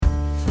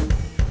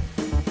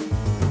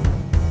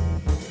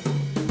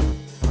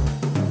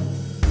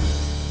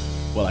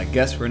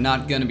Guess we're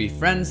not gonna be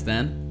friends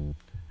then.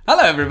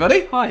 Hello,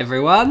 everybody. Hi,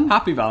 everyone.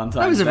 Happy Valentine's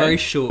Day. That was a very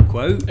short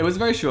quote. It was a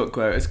very short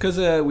quote. It's because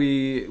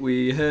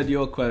we heard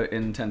your quote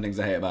in 10 Things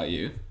I Hate About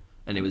You.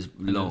 And it was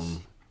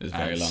long. It was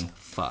very long.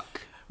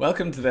 Fuck.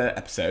 Welcome to the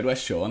episode where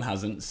Sean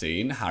hasn't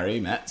seen Harry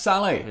Met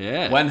Sally.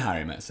 Yeah. When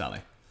Harry Met Sally.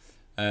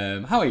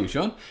 How are you,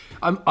 Sean?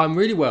 I'm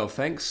really well,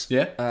 thanks.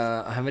 Yeah?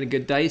 I'm having a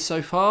good day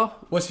so far.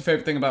 What's your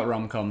favourite thing about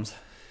rom-coms?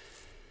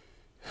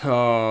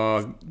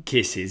 Oh,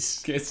 kisses.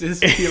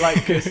 Kisses? Do you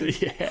like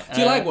kisses? Yeah.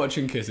 Do you like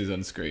watching kisses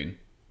on screen?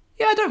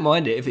 Yeah, I don't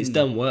mind it if it's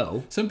done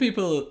well. Some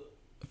people are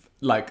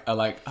like,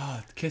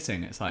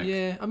 kissing. It's like...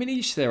 Yeah, I mean,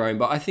 each their own,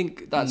 but I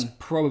think that's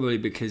probably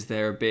because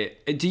they're a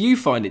bit... Do you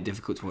find it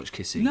difficult to watch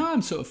kissing? No,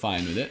 I'm sort of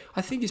fine with it.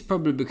 I think it's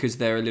probably because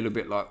they're a little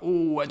bit like,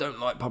 oh, I don't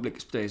like public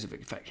displays of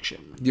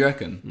affection. Do you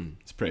reckon?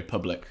 It's pretty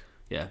public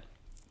Yeah.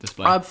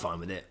 display. I'm fine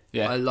with it.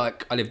 Yeah. I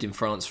lived in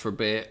France for a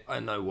bit. I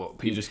know what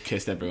people... You just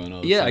kissed everyone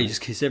all the Yeah, time. I just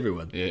kiss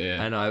everyone.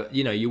 Yeah. And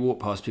you walk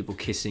past people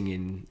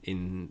kissing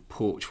in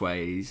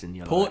porchways and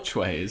you're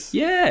Porchways?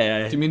 like...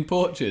 Yeah. Do you mean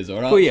porches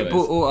or archways?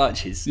 Well, yeah, or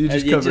arches. You're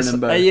just And covering them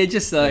both. And you're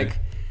just like...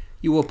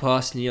 You walk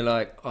past and you're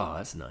like, oh,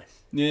 that's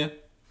nice. Yeah.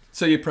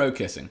 So you're pro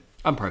kissing.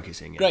 I'm pro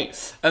kissing, yeah.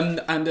 Great. And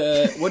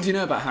what do you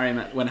know about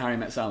When Harry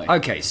Met Sally?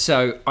 Okay,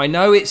 so I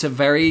know it's a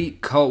very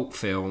cult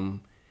film.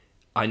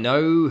 I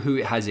know who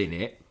it has in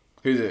it.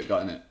 Who's it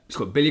got in it? It's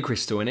got Billy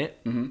Crystal in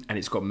it, and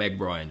it's got Meg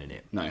Ryan in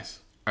it. Nice.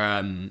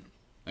 Um...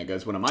 That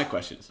goes one of my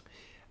questions.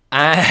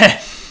 And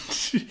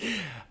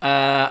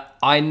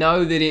I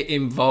know that it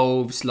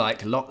involves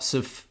like lots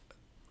of...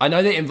 I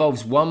know that it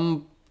involves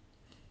one...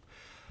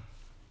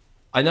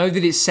 I know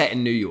that it's set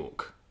in New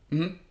York.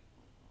 Mm-hmm.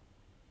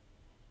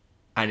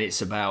 And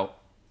it's about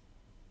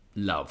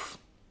love.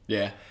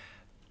 Yeah.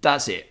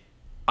 That's it.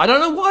 I don't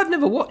know why I've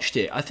never watched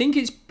it. I think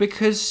it's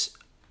because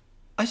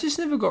I just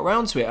never got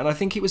around to it. And I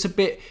think it was a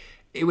bit...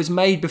 It was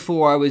made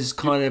before I was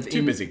kind of...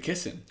 Too busy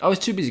kissing. I was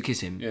too busy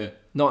kissing. Yeah.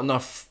 Not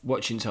enough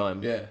watching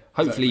time. Yeah,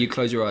 Hopefully exactly. you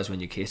close your eyes when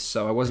you kiss,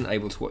 so I wasn't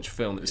able to watch a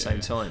film at the same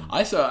time.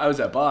 I was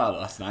at a bar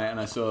last night and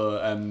I saw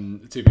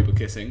two people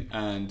kissing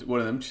and one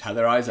of them just had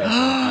their eyes open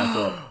and I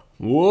thought,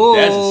 Whoa!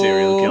 there's a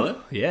serial killer.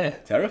 Yeah.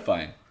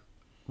 Terrifying.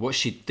 What's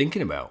she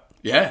thinking about?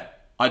 Yeah.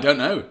 I don't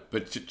know,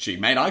 but she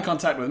made eye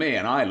contact with me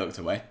and I looked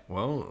away.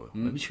 Well,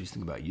 maybe she was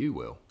thinking about you,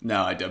 Will.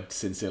 No, I don't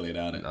sincerely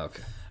doubt it.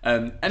 Okay.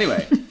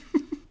 Anyway,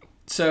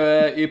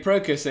 so you're pro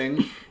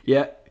kissing.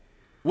 Yeah.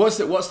 What's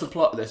the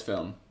plot of this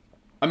film?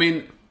 I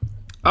mean,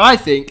 I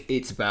think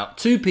it's about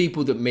two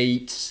people that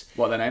meet.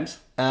 what are their names?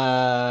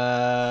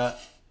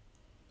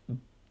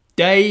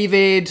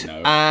 David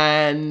No.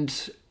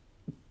 and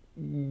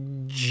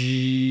Not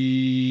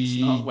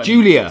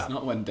Julia. It's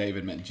not When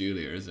David Met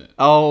Julia, is it?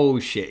 Oh,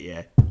 shit,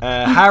 yeah.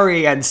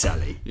 Harry and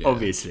Sally, Yeah,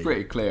 obviously. It's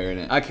pretty clear,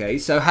 isn't it? Okay,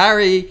 so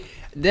Harry,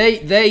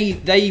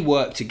 they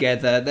work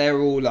together. They're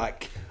all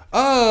like,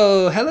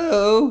 oh,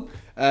 hello.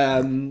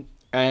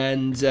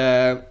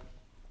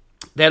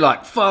 They're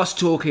like fast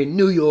talking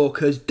New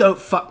Yorkers. Don't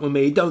fuck with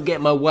me. Don't get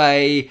in my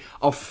way.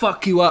 I'll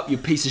fuck you up, you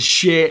piece of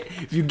shit.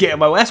 If you get in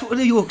my way, that's what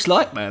New York's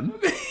like, man.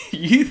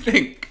 You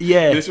think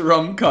this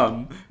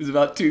rom-com is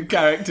about two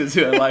characters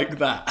who are like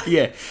that?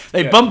 Yeah,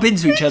 they bump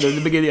into each other in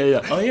the beginning.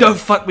 Like, yeah. Don't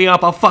fuck me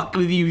up. I'll fuck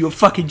with you. You're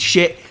fucking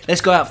shit.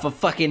 Let's go out for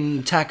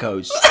fucking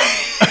tacos.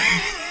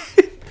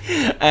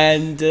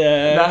 And Is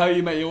that how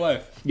you met your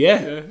wife?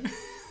 yeah.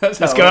 That's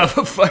Let's how go it out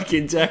for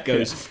fucking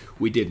tacos.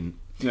 We didn't.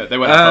 Yeah, they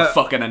went out for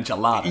fucking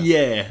enchiladas.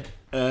 Yeah.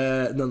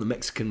 None of the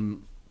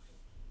Mexican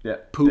Yeah.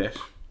 poop. Dish.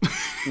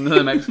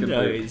 Another Mexican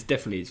No, food. it's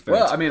very.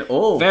 Well, I mean,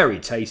 all very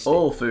tasty.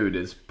 all food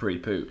is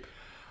pre-poop.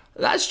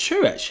 That's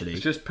true, actually.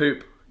 It's just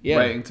poop Yeah.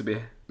 waiting to be.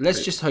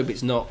 Let's just hope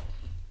it's not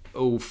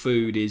all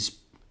food is.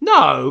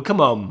 No, come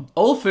on.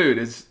 All food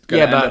is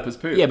going to end up as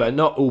poop. Yeah, but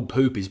not all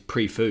poop is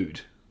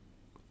pre-food.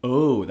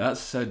 Oh, that's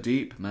so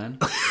deep, man.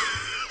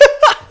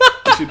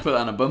 You should put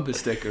that on a bumper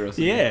sticker or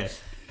something. Yeah.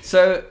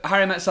 So,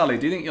 Harry Met Sally,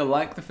 do you think you'll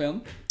like the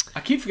film?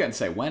 I keep forgetting to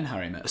say When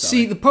Harry Met Sally.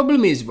 See, the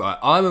problem is, right,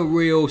 I'm a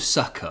real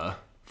sucker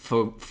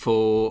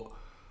for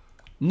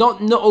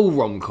not all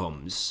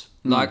rom-coms.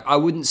 Like, I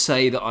wouldn't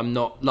say that I'm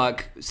not,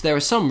 like, there are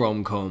some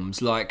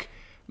rom-coms, like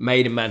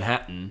Made in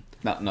Manhattan,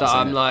 Not that seen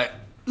I'm it. like,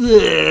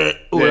 "Ugh,"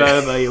 all Yeah.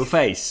 over your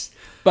face.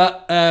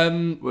 But,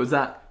 Was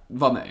that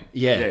vomiting?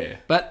 yeah.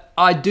 But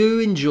I do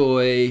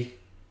enjoy,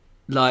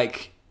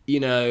 like,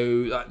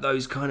 like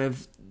those kind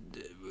of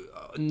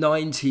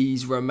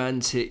 90s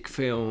romantic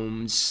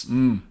films.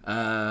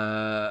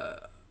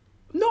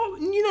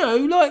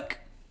 Not, like...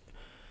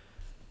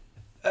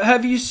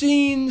 Have you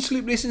seen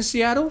Sleepless in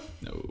Seattle?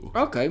 No.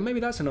 Okay, maybe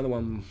that's another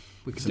one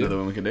we could That's do. another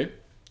one we can do.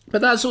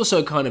 But that's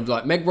also kind of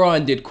like... Meg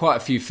Ryan did quite a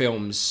few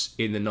films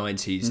in the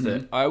 90s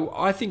that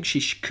I think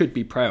she could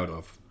be proud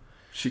of.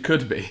 She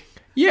could be.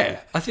 Yeah,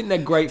 I think they're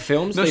great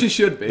films. No, she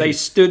should be. They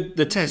stood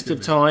the test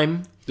of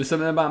time. There's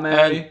something about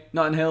Mary,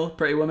 Notting Hill,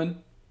 Pretty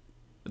Woman.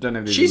 I don't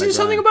know if She's in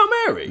Something About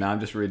Mary? No, I'm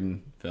just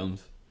reading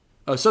films.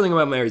 Oh, Something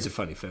About Mary is a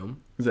funny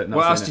film. Is it? Not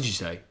What seen else it. did you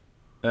say?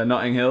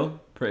 Notting Hill,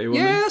 Pretty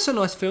Woman. Yeah, that's a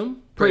nice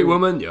film. Pretty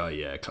Woman.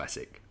 Yeah,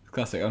 classic.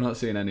 Classic. I've not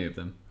seen any of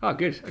them. Oh,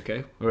 good.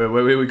 Okay.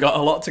 We got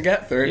a lot to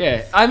get through.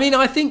 Yeah. I mean,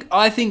 I think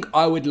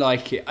I would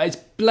like it. It's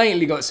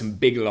blatantly got some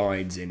big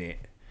lines in it,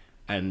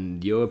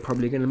 and you're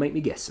probably going to make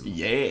me guess them.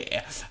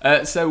 Yeah.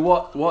 So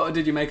what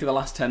did you make of the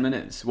last 10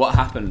 minutes? What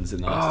happens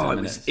in the last 10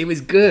 minutes? It was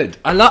good.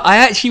 I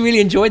actually really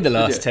enjoyed the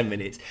last 10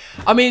 minutes.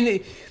 I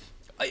mean,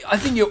 I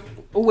think you're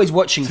always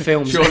watching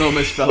films. Sean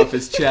almost fell off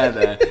his chair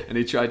there, and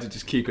he tried to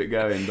just keep it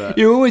going. But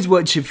you're always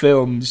watching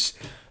films,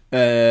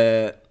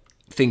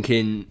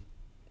 thinking.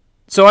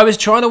 So I was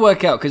trying to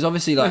work out because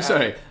obviously, like, I'm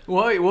sorry.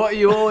 What are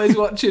you always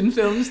watching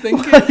films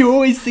thinking? You're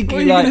always thinking,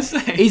 what are you like,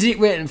 gonna say? Is it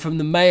written from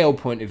the male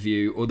point of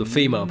view or the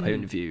female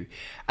point of view?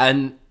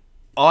 And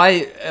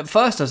at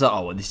first I was like,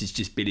 oh, well, this is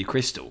just Billy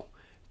Crystal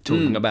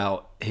talking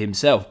about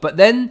himself. But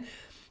then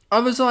I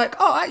was like,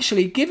 oh,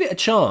 actually, give it a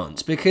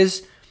chance,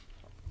 because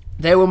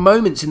there were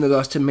moments in the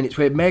last 10 minutes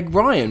where Meg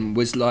Ryan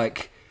was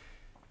like,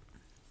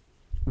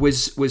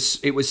 it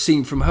was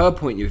seen from her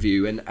point of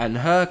view, and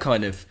her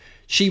kind of,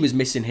 she was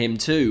missing him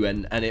too,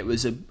 and it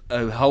was a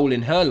hole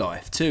in her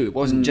life too. It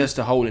wasn't just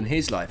a hole in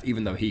his life,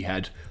 even though he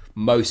had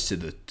most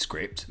of the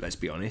script, let's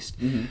be honest,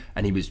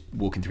 and he was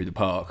walking through the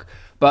park.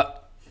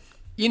 But,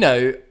 you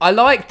know, I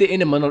like the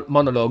inner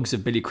monologues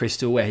of Billy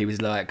Crystal where he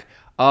was like,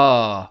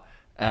 I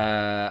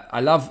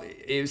love,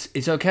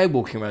 it's okay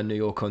walking around New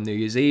York on New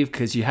Year's Eve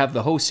because you have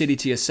the whole city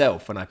to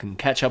yourself and I can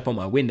catch up on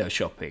my window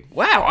shopping.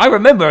 Wow, I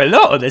remember a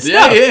lot of this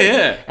stuff.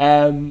 Yeah.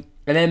 And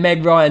then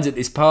Meg Ryan's at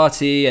this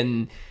party,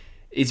 and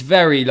it's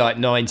very like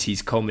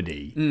 90s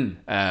comedy.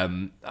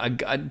 I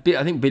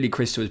think Billy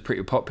Crystal was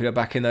pretty popular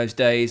back in those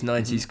days.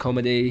 90s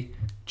comedy,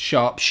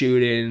 sharp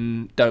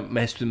shooting, don't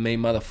mess with me,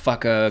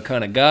 motherfucker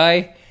kind of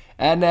guy.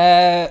 And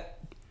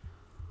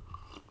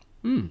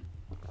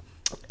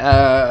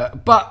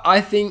but I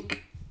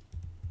think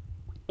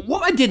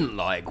what I didn't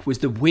like was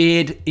the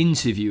weird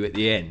interview at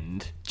the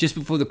end, just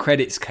before the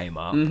credits came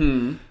up,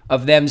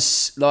 of them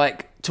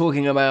like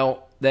talking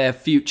about their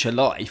future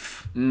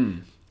life.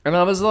 And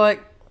I was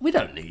like, we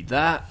don't need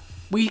that.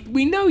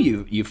 We know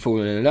you've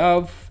fallen in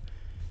love.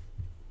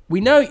 We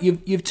know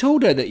you've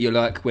told her that you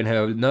like when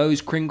her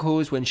nose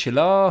crinkles when she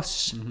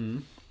laughs.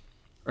 You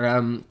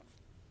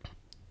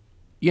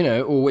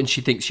know, or when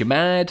she thinks you're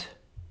mad.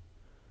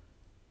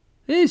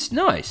 It's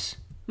nice,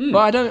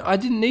 but I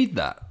didn't need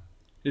that.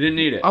 You didn't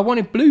need it? I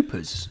wanted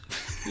bloopers.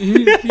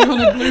 You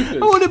wanted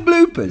bloopers? I wanted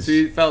bloopers. So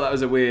you felt that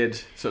was a weird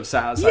sort of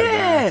sat outside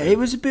Yeah, reality. it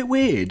was a bit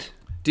weird.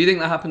 Do you think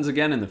that happens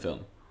again in the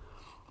film?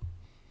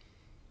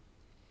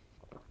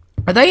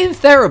 Are they in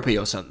therapy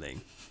or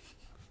something?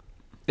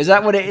 Is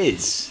that what it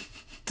is?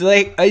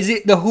 Is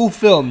it the whole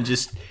film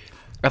just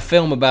a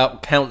film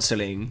about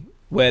counselling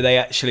where they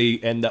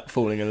actually end up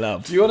falling in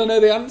love? Do you want to know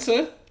the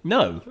answer?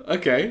 No.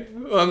 Okay,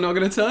 well, I'm not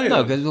going to tell you.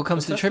 No, because we'll come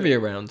to the trivia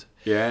round.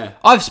 Yeah.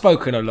 I've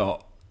spoken a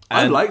lot.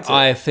 I and liked it.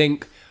 I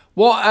think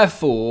what I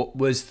thought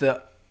was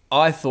that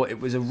I thought it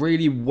was a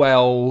really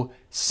well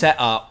set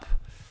up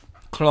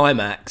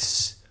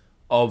climax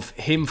of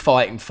him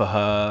fighting for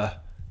her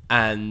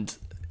and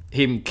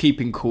him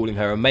keeping calling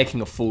her and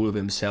making a fool of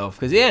himself.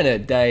 Because at the end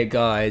of the day,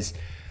 guys,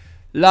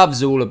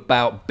 love's all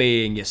about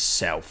being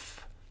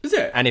yourself. Is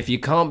it? And if you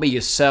can't be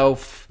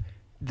yourself,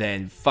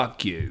 then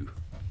fuck you.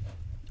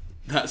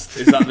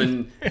 Is that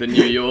the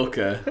New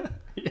Yorker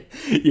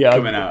Yeah,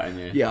 coming out in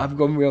you? Yeah, I've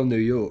gone real New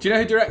York. Do you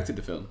know who directed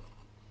the film?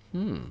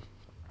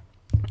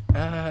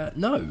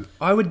 No.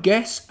 I would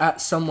guess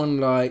at someone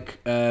like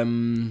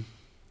James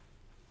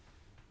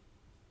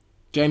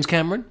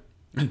Cameron.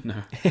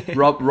 No.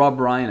 Rob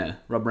Reiner.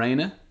 Rob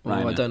Reiner? Oh,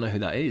 I don't know who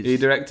that is. He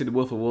directed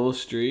Wolf of Wall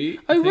Street.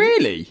 Oh,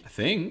 really? I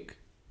think.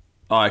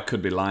 Oh, I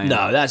could be lying.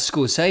 No, that's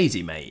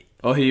Scorsese, mate.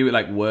 Oh, he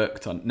like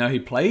worked on. No, he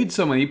played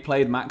someone. He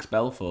played Max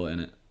Belfort in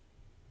it.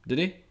 Did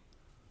he?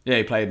 Yeah,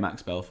 he played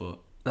Max Belfort.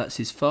 That's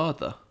his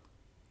father.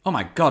 Oh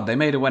my God, they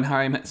made a When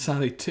Harry Met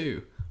Sally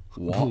too.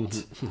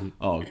 What?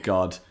 Oh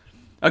God.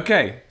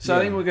 Okay, so I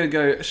think we're going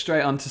to go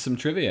straight on to some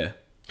trivia.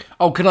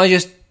 Oh, can I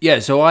just... Yeah,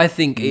 so I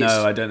think it's...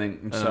 No, I don't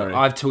think... I'm sorry.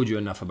 I've told you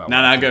enough about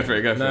No, go for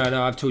it, go for it.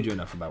 No, I've told you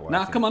enough about what I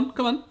Nah, think.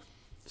 come on.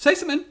 Say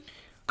something.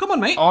 Come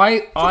on, mate.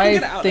 I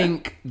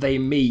think they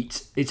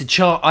meet... It's a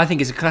chance. I think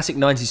it's a classic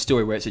 90s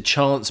story where it's a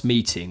chance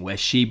meeting where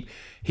he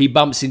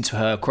bumps into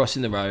her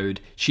crossing the road.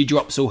 She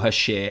drops all her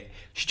shit.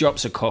 She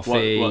drops her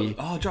coffee. What?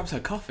 Oh, drops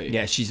her coffee?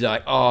 Yeah, she's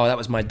like, oh, that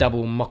was my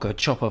double mocha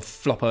chopper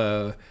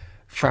flopper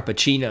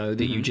frappuccino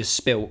that you just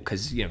spilt,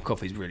 because, you know,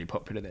 coffee's really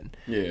popular then.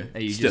 Yeah,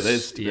 And you still just-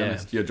 is, to be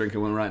honest. You're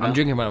drinking one right now? I'm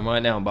drinking one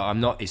right now, but I'm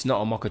not. It's not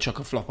a mocha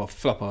chocolate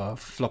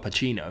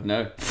floppuccino.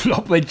 No.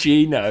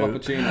 Floppuccino.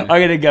 Floppuccino. I'm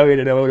gonna go in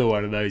and order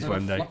one of those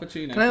one day.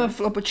 Floppuccino. Can I have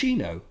a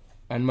floppuccino?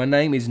 And my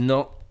name is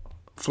not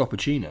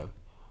Floppuccino.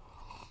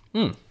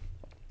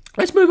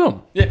 Let's move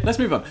on. Yeah, let's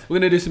move on. We're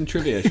going to do some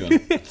trivia, Sean.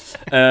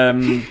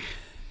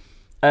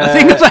 I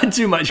think I've had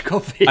too much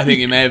coffee. I think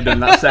you may have done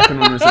that. Second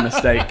one was a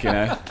mistake, you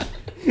know.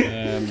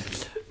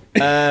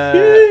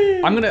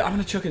 I'm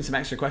gonna chuck in some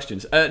extra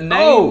questions.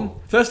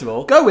 First of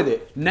all, Go with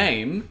it.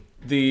 name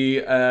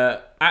the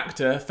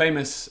actor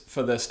famous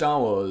for the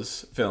Star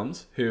Wars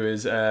films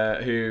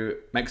who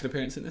makes an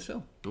appearance in this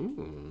film.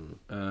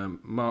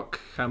 Mark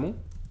Hamill.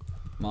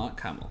 Mark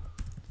Hamill.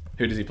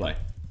 Who does he play?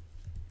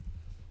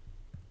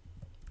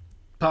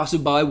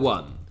 Passerby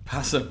 1.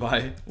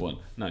 Passerby 1.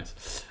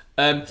 Nice.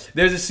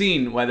 There's a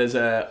scene where there's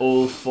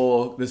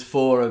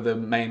four of the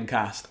main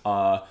cast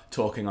are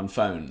talking on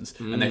phones,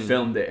 and they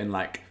filmed it in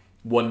like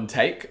one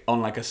take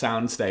on like a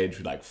sound stage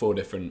with like 4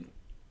 different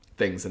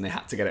things, and they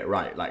had to get it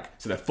right. Like,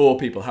 so there are 4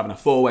 people having a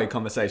 4-way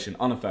conversation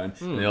on a phone,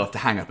 and they all have to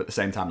hang up at the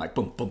same time, like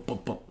boom, boom, boom,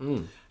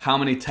 boom. How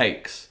many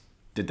takes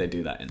did they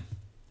do that in?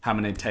 How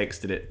many takes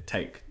did it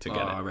take to get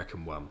it? I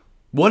reckon 1.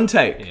 1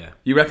 take? Yeah.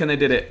 You reckon they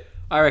did it?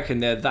 I reckon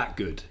they're that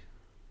good.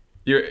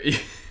 You're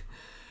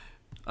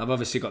I've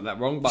obviously got that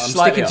wrong, but I'm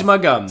slightly sticking to off. my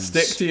guns.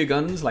 Stick to your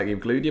guns like you've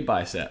glued your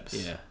biceps.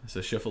 Yeah. It's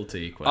a shuffle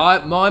T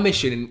quote. My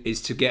mission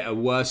is to get a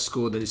worse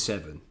score than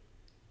 7.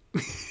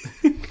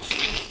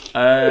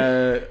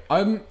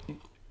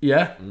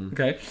 Yeah.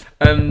 Okay.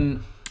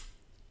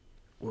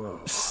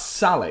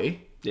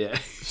 Sally. Yeah.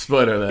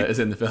 Spoiler alert is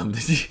in the film.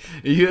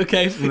 Are you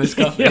okay from this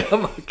coffee? Yeah,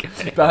 I'm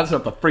okay. Bounce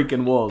off the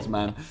freaking walls,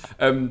 man.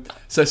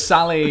 So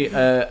Sally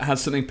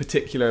has something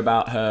particular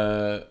about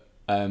her,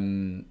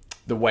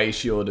 the way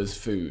she orders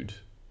food.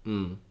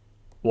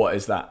 What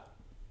is that?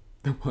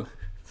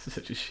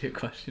 Such a shit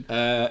question.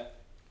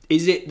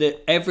 Is it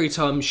that every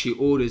time she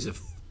orders a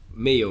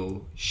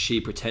meal,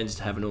 she pretends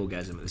to have an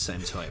orgasm at the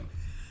same time?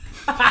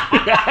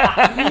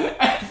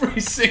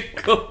 Every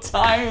single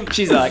time.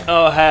 She's like,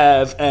 I'll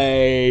have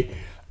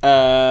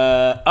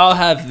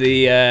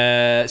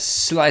the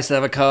sliced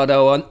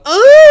avocado on.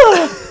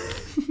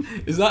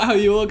 Is that how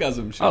you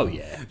orgasm, Sean? Oh,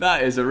 yeah.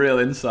 That is a real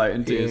insight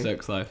into your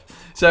sex life.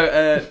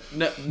 So,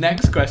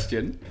 next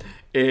question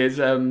is,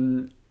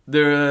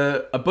 there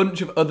are a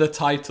bunch of other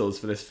titles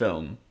for this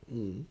film.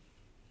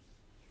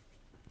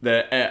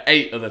 There are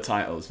 8 other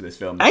titles for this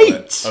film.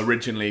 8?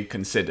 Originally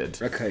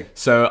considered. Okay.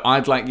 So,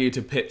 I'd like you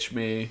to pitch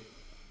me,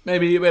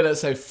 maybe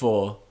let's say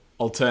 4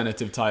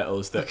 alternative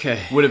titles that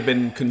would have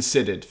been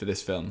considered for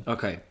this film.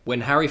 Okay.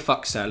 When Harry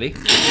fucks Sally.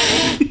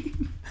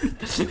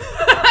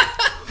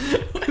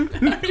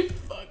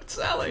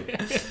 Sally.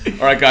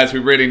 All right, guys, we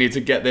really need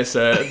to get this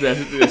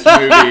this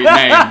movie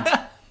named.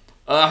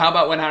 How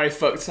about When Harry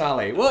Fucked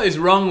Sally? What is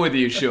wrong with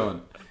you,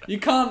 Sean? You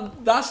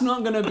can't. That's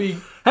not going to be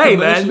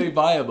commercially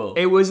viable.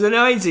 It was the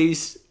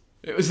 90s.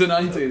 It was the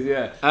 90s,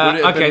 yeah.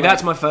 Okay,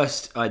 that's my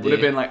first idea. Would it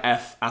have been like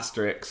F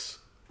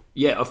asterisk?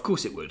 Yeah, of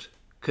course it would.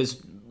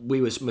 Because we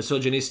were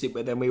misogynistic,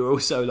 but then we were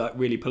also like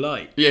really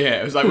polite.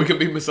 Yeah, it was like we can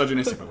be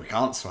misogynistic, but we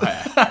can't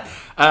swear.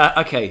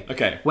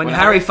 Okay. When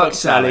Harry fucked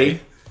Sally.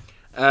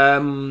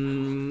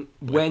 When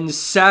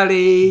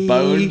Sally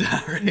boned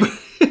Harry.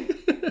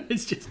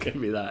 It's just gonna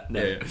be that.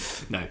 No, Yeah.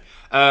 no.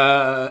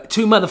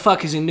 2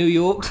 motherfuckers in New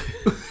York.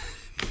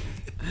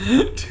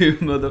 2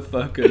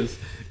 motherfuckers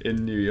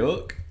in New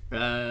York.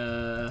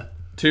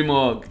 2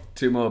 more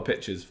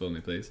pictures for me,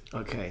 please.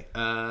 Okay.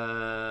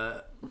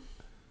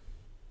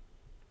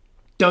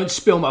 Don't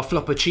spill my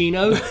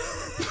floppuccino.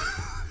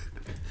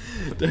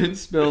 Don't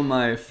spill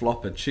my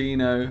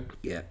floppuccino.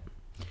 Yeah.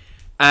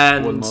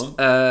 And One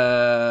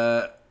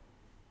more.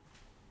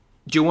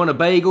 Do you want a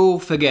bagel?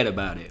 Forget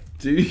about it.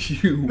 Do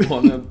you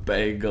want a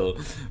bagel?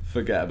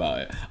 Forget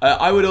about it.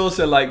 I would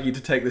also like you to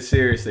take this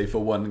seriously for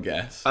one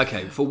guess.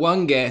 Okay, for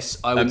one guess,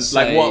 I would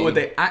say... Like, what would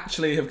they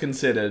actually have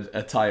considered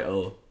a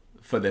title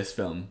for this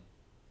film?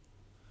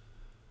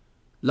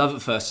 Love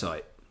at First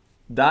Sight.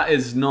 That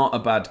is not a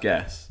bad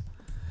guess.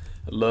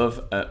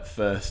 Love at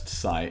First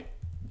Sight.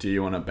 Do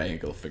you want a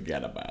bagel?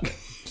 Forget about it.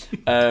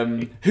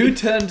 Who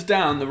turned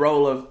down the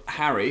role of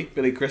Harry,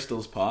 Billy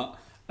Crystal's part,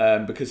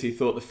 because he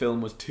thought the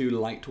film was too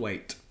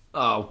lightweight?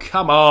 Oh,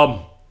 come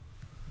on.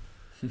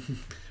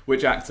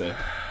 Which actor?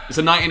 It's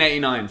a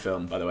 1989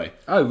 film, by the way.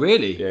 Oh,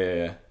 really?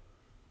 Yeah.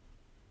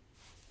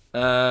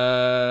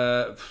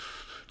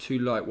 Too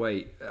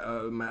lightweight.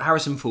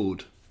 Harrison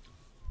Ford.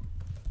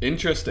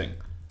 Interesting.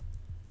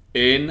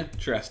 And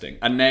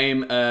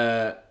name 3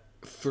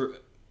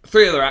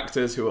 other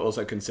actors who were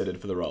also considered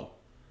for the role.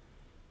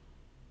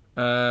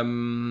 3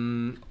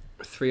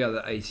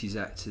 other 80s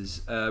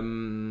actors.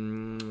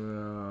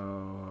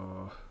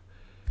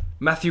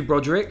 Matthew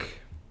Broderick.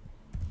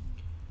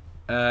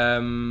 Josh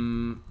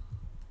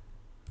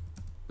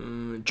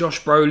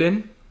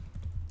Brolin.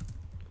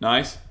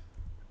 Nice.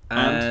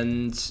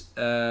 And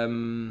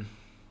come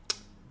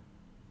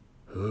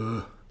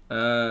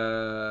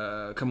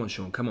on,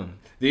 Sean, come on.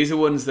 These are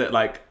ones that,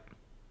 like,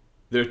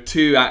 there are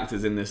 2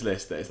 actors in this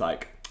list that it's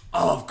like,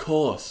 oh, of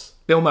course.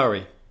 Bill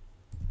Murray.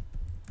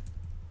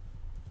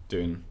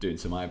 Doing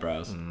some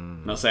eyebrows.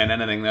 Not saying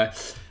anything there.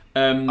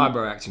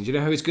 Eyebrow acting. Do you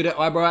know who's good at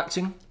eyebrow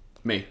acting?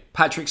 Me.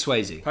 Patrick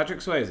Swayze. Patrick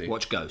Swayze.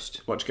 Watch Ghost.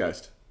 Watch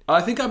Ghost.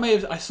 I think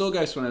I saw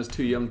Ghost when I was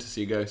too young to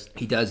see Ghost.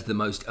 He does the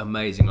most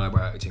amazing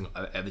eyebrow acting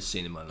I've ever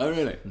seen in my life. Oh,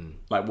 really?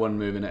 Like one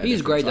move in it. He's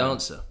a great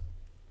dancer.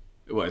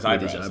 What, his With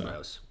eyebrows? his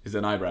eyebrows. He's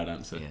an eyebrow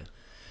dancer. Yeah.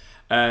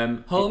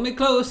 Hold me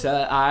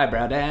closer,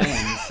 eyebrow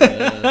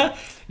dancer.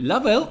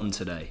 Love Elton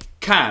today.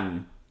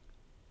 Can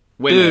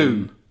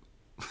women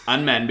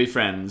and men be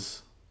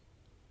friends?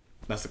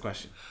 That's the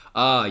question.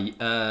 Can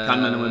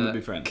men and women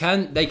be friends?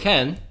 They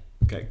can.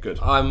 Okay, good.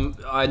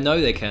 I know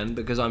they can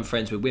because I'm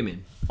friends with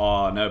women.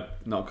 Oh, no,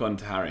 not according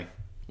to Harry.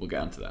 We'll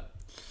get onto that.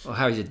 Oh,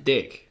 Harry's a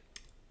dick.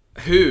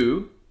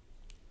 Who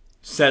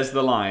says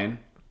the line,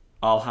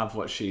 "I'll have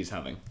what she's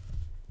having"?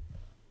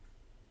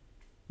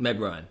 Meg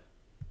Ryan.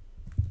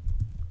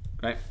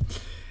 Right.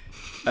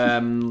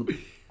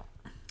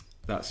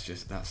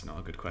 That's not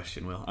a good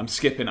question, Will. I'm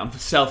skipping. I'm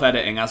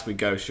self-editing as we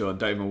go, Sean.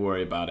 Don't even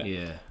worry about it.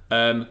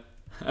 Yeah.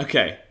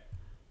 Okay.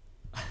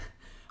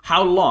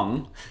 How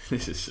long...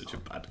 This is such a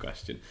bad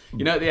question.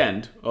 You know, at the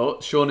end... Oh,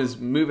 Sean is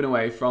moving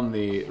away from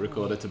the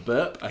recorder to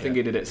burp. I think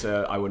he did it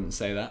so I wouldn't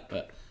say that,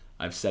 but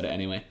I've said it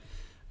anyway.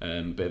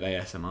 Bit of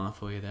ASMR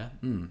for you there.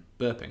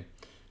 Burping.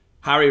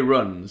 Harry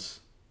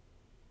runs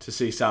to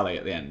see Sally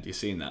at the end. You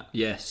seen that?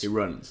 Yes. He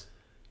runs.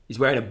 He's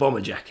wearing a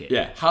bomber jacket.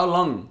 Yeah. How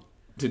long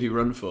did he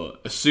run for?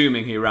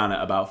 Assuming he ran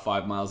at about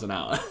 5 miles an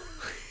hour.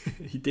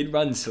 He did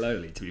run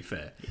slowly, to be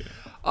fair. Yeah.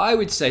 I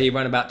would say he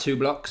ran about 2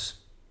 blocks.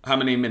 How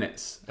many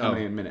minutes? How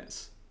many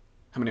minutes?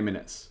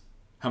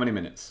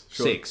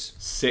 Sure. 6.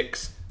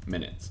 6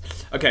 minutes.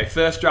 Okay,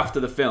 first draft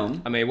of the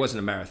film. I mean, it wasn't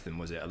a marathon,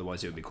 was it?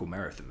 Otherwise, it would be called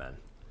Marathon Man.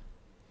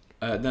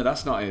 No,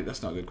 that's not a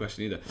good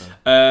question either.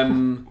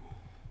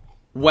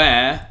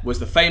 Where was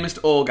the famous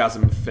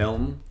orgasm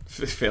film?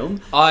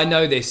 I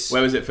know this.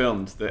 Where was it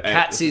filmed?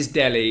 Katz's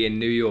Deli in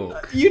New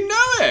York. You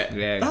know it?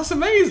 Yeah. That's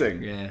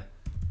amazing. Yeah.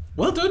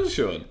 Well done,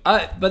 Sean.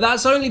 But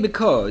that's only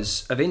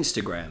because of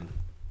Instagram.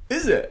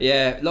 Is it?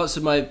 Yeah, lots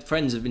of my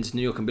friends have been to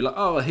New York and be like,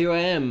 "Oh, here I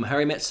am,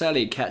 Harry Met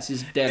Sally,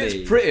 Katz's Deli."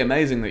 It's pretty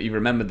amazing that you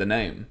remembered the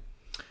name.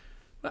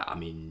 Well, I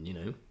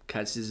mean,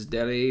 Katz's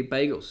Deli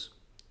bagels.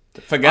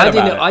 Forget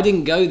about it. I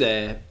didn't go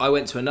there. I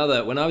went to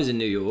another when I was in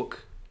New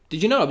York.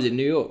 Did you know I was in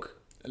New York?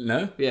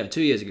 No. Yeah,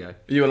 2 years ago.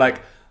 You were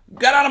like,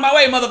 "Get out of my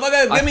way,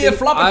 motherfucker! Give me a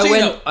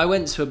flappuccino." I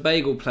went to a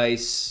bagel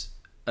place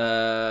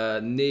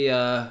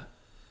near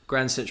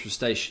Grand Central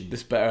Station.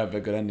 This better have a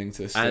good ending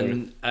to the story.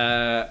 And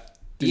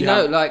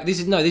this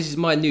is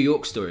my New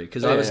York story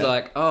because I was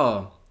like,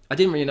 I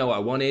didn't really know what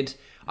I wanted.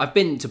 I've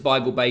been to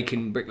Bible Bake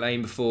in Brick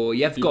Lane before.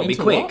 You've got to be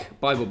quick.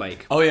 What? Bible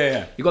Bake. Oh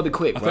yeah. You got to be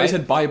quick. I thought you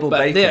said Bible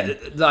Bacon.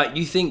 Like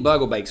you think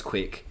Bible Bake's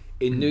quick.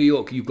 In New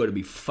York, you've got to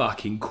be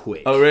fucking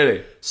quick. Oh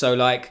really? So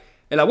like,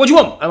 they're like, "What do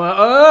you want?" I'm like,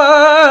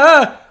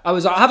 I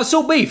was like, "I have a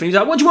salt beef," and he's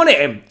like, "What do you want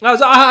it in?" I was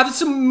like, "I have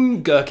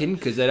some gherkin,"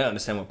 because they don't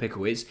understand what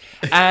pickle is,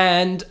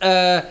 and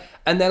they're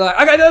like,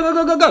 "Okay,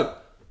 go.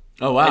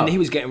 Oh wow! And he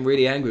was getting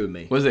really angry with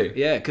me. Was he?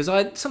 Yeah, because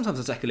sometimes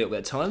I take a little bit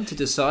of time to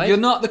decide. You're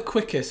not the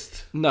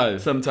quickest. No.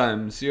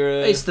 Sometimes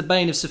It's the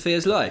bane of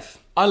Sophia's life.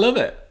 I love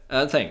it.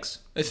 Thanks.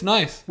 It's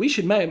nice. We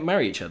should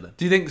marry each other.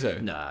 Do you think so?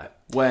 No.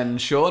 When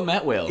Sean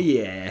met Will.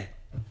 Yeah.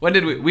 When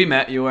did we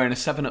met? You were wearing a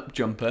 7-Up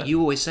jumper.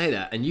 You always say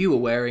that, and you were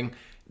wearing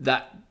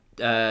that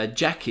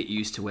jacket you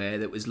used to wear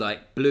that was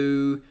like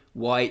blue,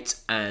 white,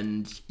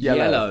 and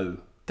yellow.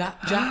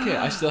 That jacket.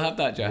 I still have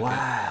that jacket.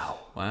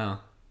 Wow.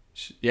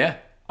 Yeah.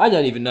 I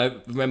don't even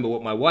remember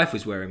what my wife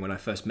was wearing when I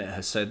first met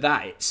her, so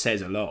that it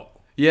says a lot.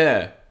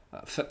 Yeah.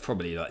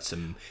 Probably like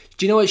some...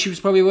 Do you know what she was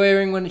probably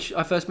wearing when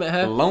I first met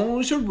her?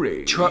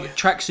 Lingerie.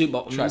 Tracksuit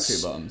bottoms.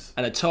 Tracksuit bottoms.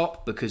 And a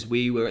top, because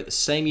we were at the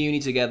same uni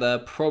together,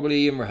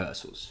 probably in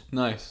rehearsals.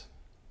 Nice.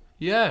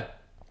 Yeah.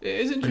 It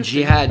is interesting. And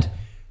she had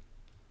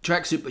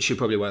tracksuit... But she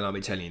probably won't like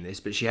me telling you this,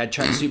 but she had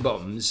tracksuit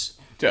bottoms...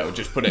 Joe,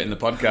 just put it in the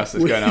podcast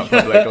that's going out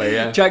publicly,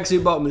 yeah.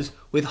 Tracksuit bottoms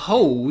with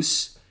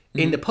holes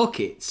in the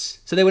pockets.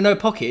 So there were no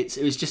pockets,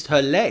 it was just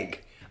her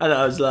leg. And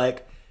I was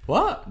like...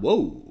 What?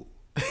 Whoa.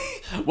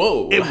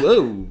 Whoa.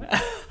 Whoa.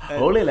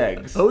 Holy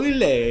legs. Holy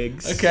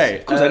legs. Okay.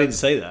 Of course I didn't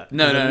say that.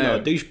 No. I'm not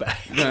a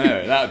douchebag.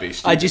 No, that would be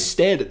stupid. I just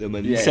stared at them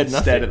and said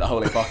nothing. Stared at the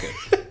holy pocket.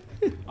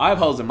 I have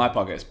holes in my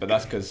pockets, but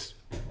that's because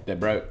they're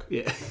broke.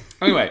 Yeah.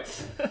 Anyway,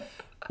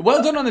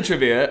 well done on the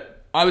trivia.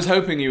 I was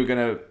hoping you were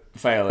going to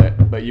fail it,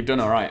 but you've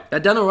done all right.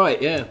 I've done all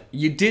right, yeah.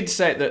 You did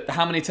say that.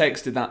 How many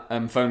takes did that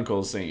phone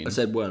call scene? I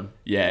said 1.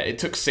 Yeah, it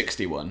took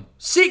 61.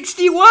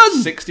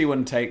 61?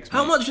 61 takes.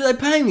 How much are they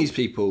paying these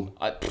people?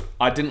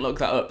 I didn't look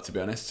that up, to be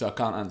honest, so I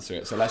can't answer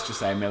it. So let's just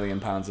say £1 million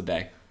a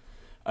day.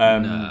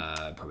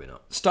 No, probably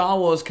not. Star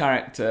Wars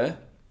character.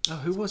 Oh,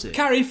 who was it?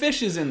 Carrie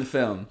Fisher's in the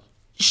film.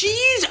 She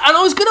is, and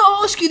I was going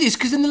to ask you this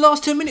because in the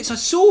last 10 minutes I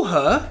saw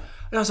her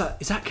and I was like,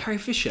 is that Carrie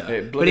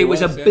Fisher? But it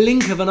was a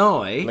blink of an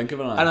eye. Blink of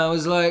an eye. And I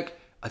was like,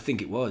 I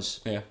think it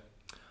was. Yeah.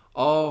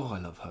 Oh, I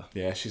love her.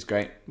 Yeah, she's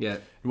great. Yeah.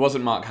 It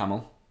wasn't Mark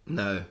Hamill.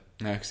 No.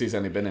 No, because he's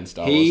only been in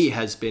Star Wars. He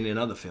has been in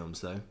other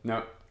films, though.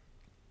 No,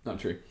 not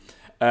true.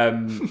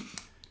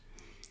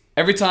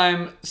 Every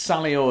time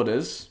Sally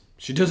orders,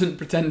 she doesn't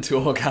pretend to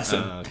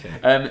orgasm. Oh,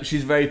 okay.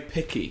 She's very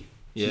picky.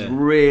 She's Yeah.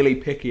 really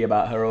picky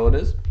about her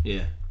orders.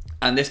 Yeah.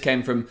 And this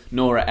came from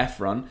Nora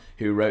Ephron,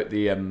 who wrote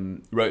the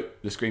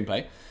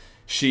screenplay.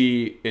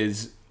 She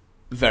is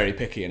very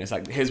picky, and it's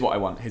like, here's what I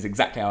want. Here's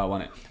exactly how I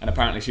want it. And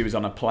apparently she was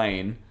on a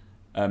plane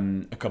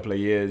a couple of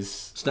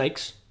years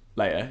Snakes?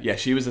 later. Yeah,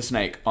 she was a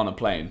snake on a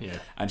plane. Yeah.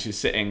 And she was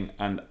sitting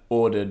and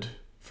ordered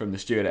from the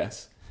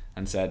stewardess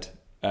and said,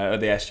 or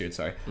the air steward,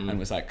 sorry, and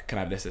was like, "Can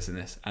I have this, this, and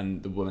this?"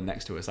 And the woman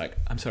next to her was like,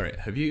 "I'm sorry,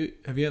 have you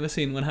ever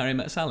seen When Harry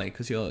Met Sally?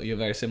 Because you're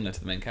very similar to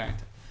the main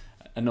character."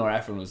 And Nora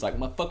Ephron was like,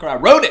 "Motherfucker, I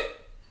wrote it."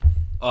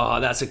 Oh,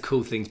 that's a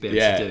cool thing to be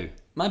able to do.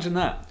 Imagine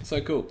that. It's so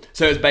cool.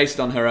 So it's based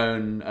on her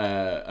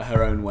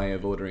own way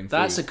of ordering food.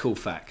 That's a cool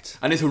fact.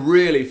 And it's a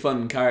really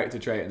fun character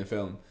trait in the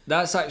film.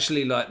 That's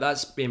actually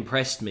that's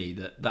impressed me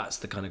that's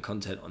the kind of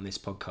content on this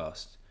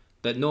podcast.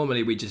 That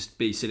normally we just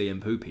be silly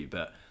and poopy,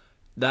 but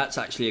that's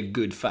actually a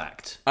good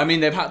fact. I mean,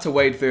 they've had to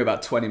wade through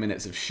about 20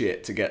 minutes of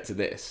shit to get to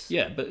this.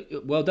 Yeah,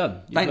 but well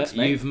done. Thanks,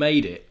 mate. You've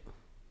made it.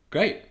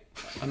 Great.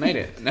 I made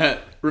it.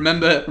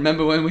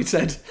 Remember when we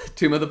said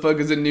 2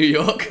 motherfuckers in New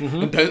York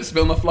and don't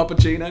spill my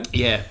floppuccino?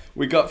 Yeah.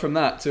 We got from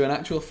that to an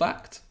actual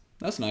fact.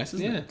 That's nice,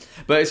 isn't it?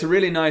 But it's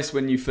really nice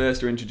when you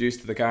first are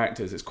introduced to the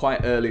characters. It's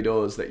quite early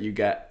doors that you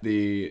get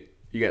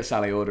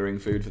Sally ordering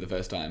food for the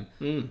first time.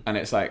 And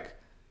it's like,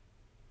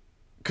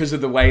 because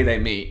of the way they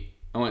meet,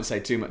 I won't say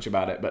too much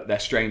about it, but they're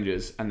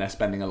strangers and they're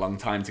spending a long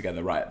time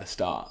together right at the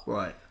start.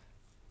 Right.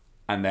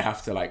 And they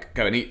have to like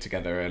go and eat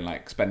together and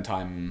like spend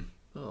time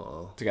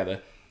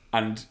together.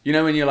 And you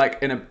know when you're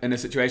like in a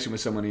situation with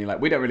someone and you're like,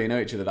 we don't really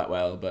know each other that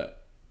well,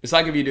 but it's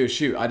like if you do a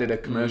shoot. I did a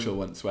commercial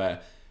once where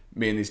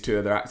me and these 2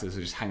 other actors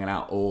were just hanging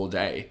out all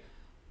day,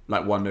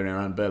 like wandering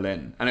around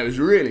Berlin, and it was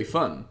really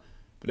fun.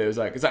 But it was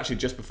like, it's actually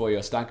just before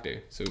your stag do,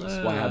 so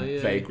that's why I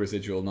had vague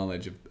residual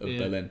knowledge of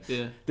Berlin.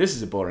 Yeah. This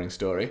is a boring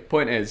story.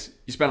 Point is,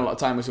 you spend a lot of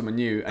time with someone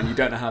new and you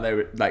don't know how they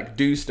would like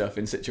do stuff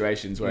in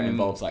situations where it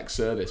involves like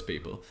service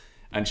people.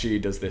 And she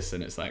does this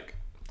and it's like,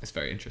 it's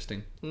very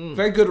interesting.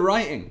 Very good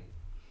writing.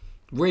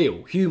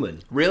 Real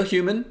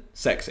human,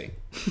 sexy.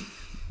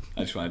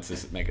 I just wanted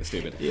to make it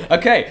stupid. Yeah.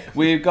 Okay,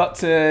 we've got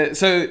to...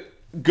 So,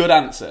 good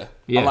answer.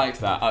 Yeah. I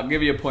liked that. I'll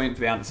give you a point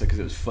for the answer because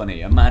it was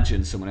funny.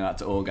 Imagine someone who had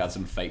to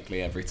orgasm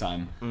fakely every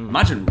time.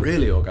 Imagine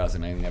really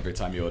orgasming every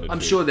time you ordered food. I'm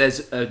sure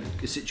there's a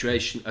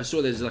situation... I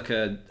saw there's like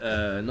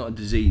not a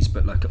disease,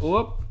 but like...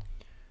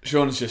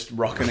 Sean's just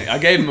rocking it. I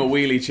gave him a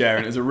wheelie chair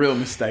and it was a real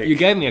mistake. You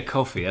gave me a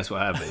coffee, that's what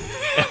happened.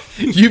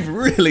 You've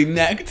really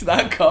necked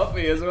that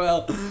coffee as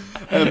well.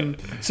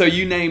 So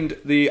you named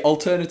the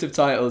alternative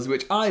titles,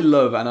 which I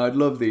love, and I'd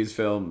love these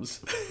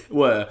films,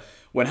 were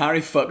When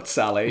Harry Fucked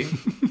Sally,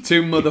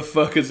 2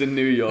 Motherfuckers in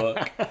New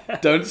York,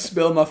 Don't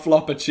Spill My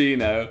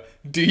Floppuccino,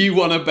 Do You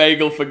Want a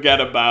Bagel, Forget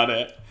About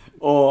It,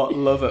 or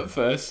Love at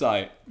First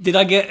Sight.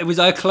 Was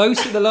I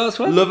close at the last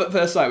one? Love at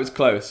First Sight was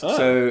close. Oh.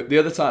 So the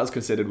other titles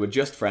considered were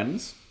Just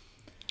Friends.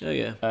 Oh,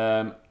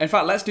 yeah. In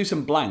fact, let's do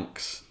some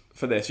blanks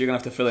for this. You're going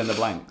to have to fill in the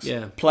blanks.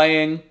 Yeah.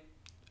 Playing...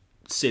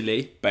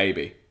 Silly.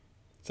 Baby.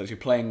 It's actually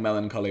Playing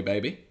Melancholy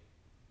Baby.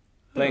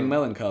 Playing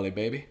Melancholy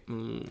Baby.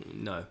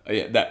 No. Oh,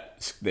 yeah,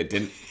 they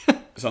didn't.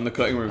 It's on the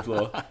cutting room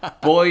floor.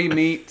 Boy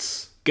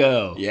Meets...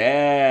 Girl.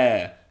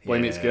 Yeah. Boy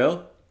Meets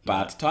Girl.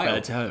 Bad title.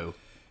 Bad title.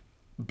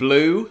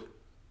 Blue...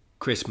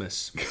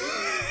 Christmas.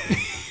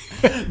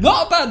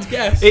 Not a bad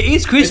guess. It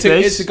is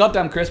Christmas. It's a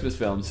goddamn Christmas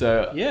film,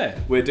 so yeah,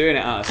 we're doing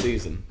it out of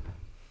season.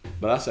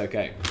 But that's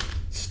okay.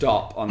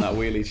 Stop on that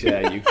wheelie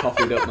chair, you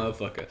coffeed up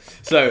motherfucker.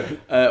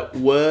 So,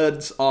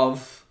 words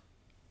of...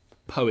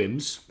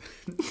 Poems.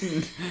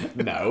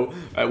 No.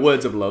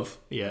 Words of love.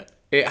 Yeah.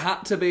 It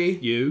had to be...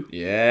 You.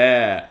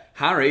 Yeah.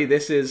 Harry,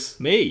 this is...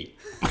 Me.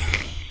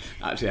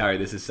 Actually, Harry,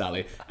 this is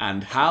Sally.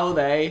 And how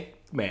they...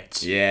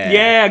 Met. Yeah.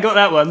 Yeah, I got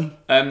that one.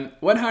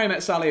 When Harry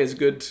Met Sally is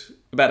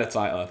a better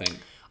title, I think.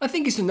 I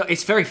think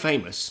it's very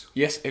famous.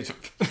 Yes, it's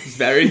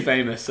very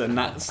famous, and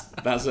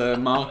that's a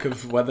mark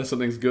of whether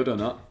something's good or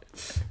not,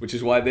 which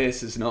is why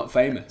this is not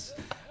famous.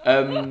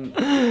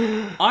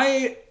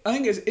 I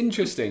think it's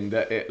interesting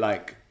that it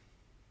like,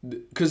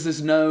 because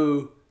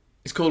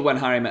it's called When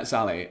Harry Met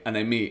Sally, and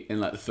they meet in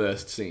like the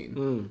first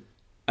scene,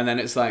 and then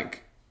it's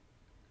like,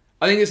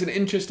 I think it's an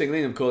interesting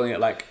thing of calling it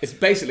like, it's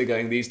basically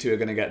going, these 2 are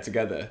going to get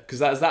together. Because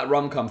that's that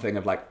rom-com thing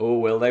of like, oh,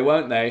 will they,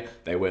 won't they?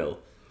 They will.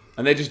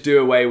 And they just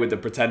do away with the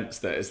pretense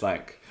that it's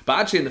like... But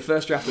actually in the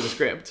first draft of the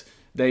script,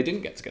 they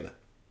didn't get together.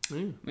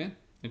 Yeah,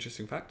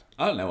 interesting fact.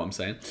 I don't know what I'm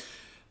saying.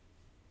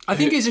 I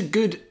think it's a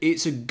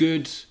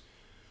good...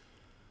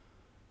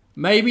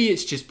 Maybe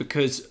it's just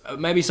because...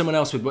 Maybe someone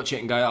else would watch it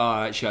and go,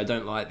 oh, actually, I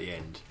don't like the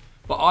end.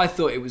 But I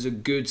thought it was a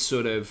good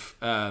sort of...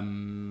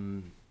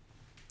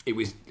 It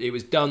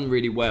was done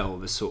really well,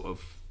 the sort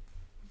of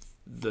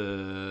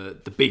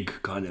the big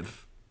kind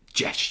of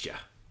gesture.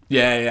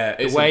 Yeah.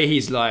 The way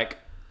he's like,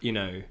 you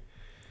know...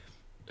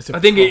 I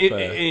think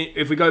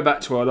if we go back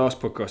to our last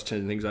podcast,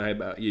 10 Things I Hate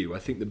About You, I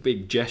think the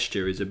big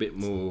gesture is a bit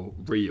more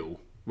real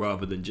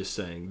rather than just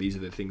saying, these are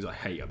the things I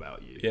hate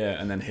about you.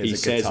 Yeah, and then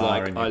here's a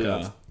guitar in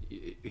your car.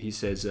 He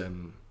says...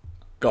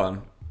 Go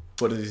on.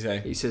 What does he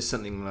say? He says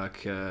something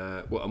like,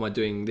 what am I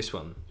doing this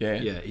one? Yeah.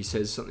 Yeah, he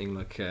says something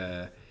like...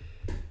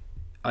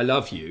 I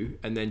love you,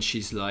 and then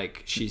she's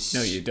like,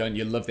 no, you don't.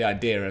 You love the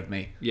idea of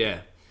me.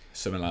 Yeah,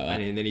 something like that.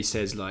 And then he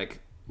says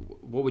like,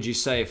 what would you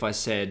say if I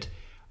said,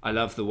 I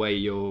love the way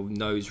your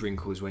nose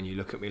wrinkles when you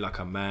look at me like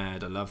I'm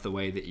mad. I love the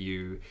way that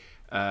you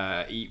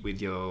eat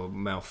with your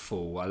mouth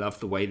full. I love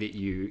the way that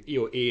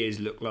your ears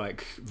look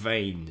like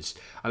veins.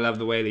 I love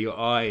the way that your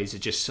eyes are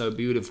just so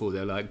beautiful.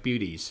 They're like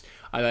beauties.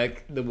 I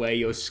like the way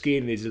your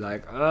skin is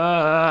like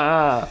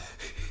And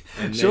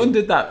Sean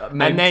did that.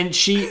 And then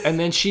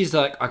she's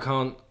like, I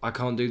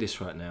can't do this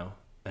right now.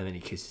 And then he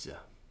kisses her.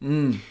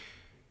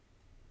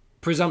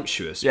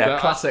 Presumptuous. Yeah,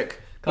 but,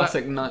 classic.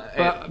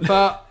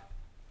 But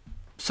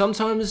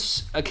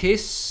sometimes a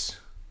kiss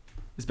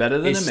It's better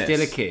than a is miss.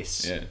 still a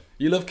kiss. Yeah.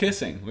 You love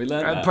kissing. We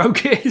learned that. Pro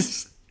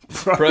kiss.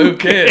 Pro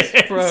kiss.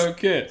 Pro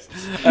kiss.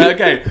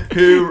 Okay,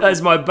 who...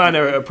 That's my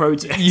banner at a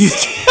protest.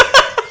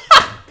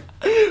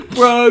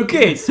 Bro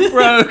kiss.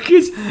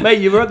 Mate,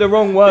 you wrote the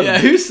wrong one. Yeah,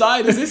 whose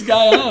side is this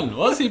guy on?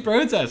 What's he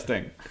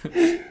protesting?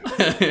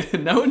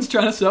 No one's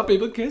trying to stop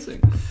people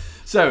kissing.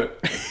 So,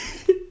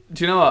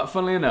 do you know what?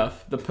 Funnily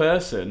enough, the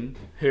person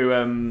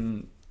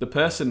who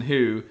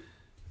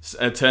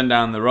turned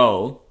down the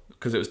role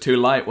because it was too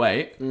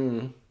lightweight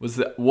was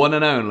the one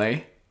and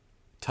only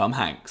Tom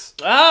Hanks.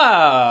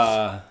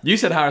 Ah. You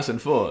said Harrison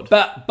Ford.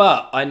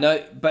 But I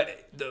know.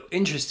 But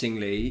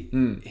interestingly,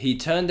 he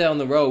turned down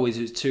the role because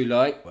it was too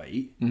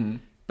lightweight.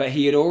 But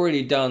he had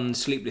already done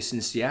Sleepless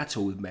in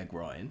Seattle with Meg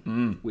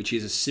Ryan, which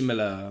is a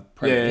similar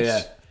premise.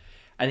 Yeah.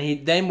 And he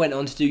then went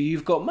on to do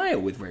You've Got Mail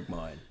with Reg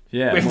Mine.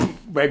 Yeah. With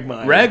Reg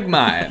Mine. Reg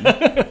Mine.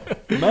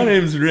 My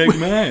name's Reg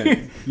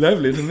Mine.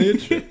 Lovely to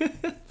meet you.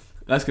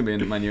 That's going to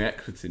be my new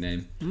equity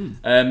name.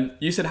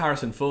 You said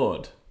Harrison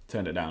Ford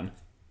turned it down.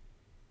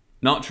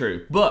 Not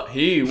true. But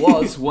he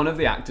was one of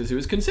the actors who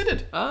was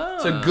considered.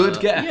 So good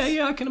guess.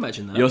 Yeah, I can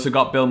imagine that. You also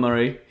got Bill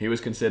Murray. He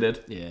was considered.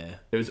 Yeah.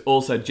 It was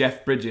also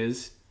Jeff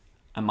Bridges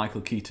and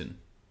Michael Keaton.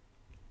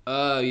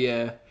 Oh,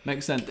 yeah.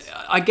 Makes sense.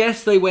 I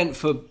guess they went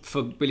for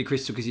Billy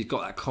Crystal because he's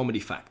got that comedy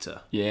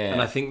factor. Yeah.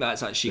 And I think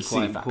that's actually The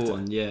quite C factor.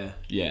 important. Yeah.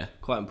 Yeah.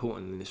 Quite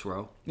important in this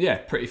role. Yeah,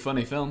 pretty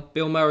funny film.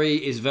 Bill Murray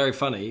is very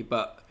funny,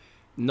 but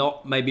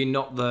maybe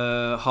not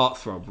the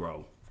heartthrob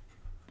role.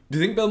 Do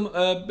you think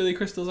Billy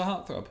Crystal's a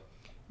heartthrob?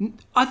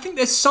 I think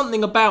there's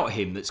something about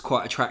him that's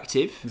quite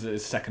attractive.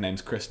 His second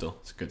name's Crystal.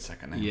 It's a good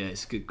second name. Yeah,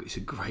 it's good. It's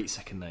a great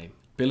second name.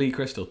 Billy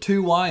Crystal.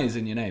 2 Y's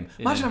in your name.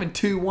 Imagine having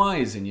 2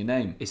 Y's in your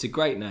name. It's a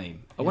great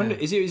name. I wonder,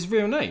 is it his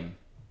real name?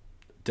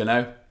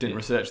 Dunno. Didn't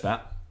research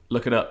that.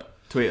 Look it up.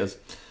 Tweet us.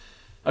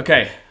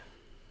 Okay.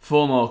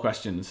 4 more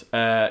questions.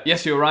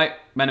 Yes, you're right.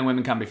 Men and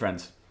women can be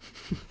friends.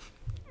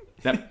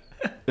 Yep.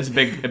 There's a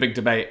big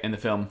debate in the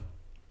film.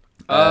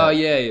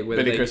 Yeah.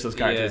 Billy Crystal's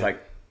character is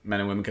like, men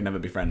and women can never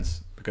be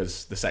friends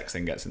because the sex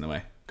thing gets in the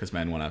way because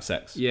men want to have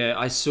sex. Yeah,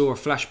 I saw a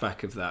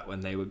flashback of that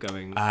when they were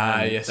going.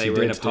 Yes, they you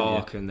were in did, a didn't you?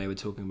 park and they were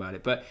talking about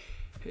it. But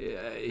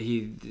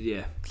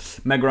yeah.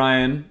 Meg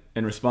Ryan,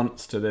 in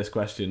response to this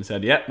question,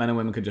 said, "Yep, men and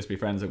women could just be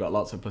friends. I've got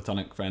lots of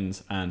platonic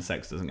friends, and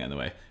sex doesn't get in the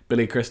way."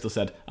 Billy Crystal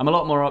said, "I'm a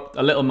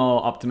little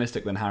more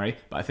optimistic than Harry,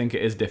 but I think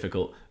it is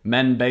difficult.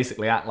 Men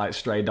basically act like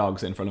stray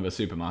dogs in front of a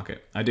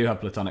supermarket. I do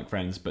have platonic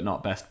friends, but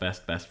not best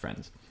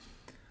friends."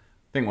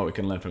 I think what we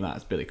can learn from that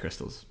is Billy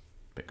Crystal's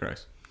a bit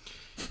gross.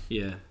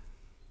 Yeah.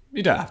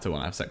 You don't have to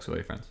want to have sex with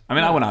your friends. I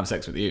mean, I want to have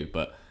sex with you,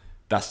 but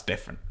that's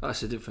different.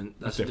 That's a different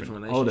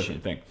relationship. Whole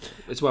different thing.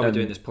 It's why we're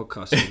doing this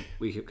podcast, so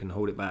we can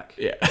hold it back.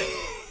 Yeah.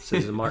 So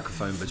there's a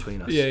microphone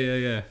between us. Yeah.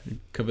 It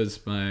covers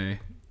my...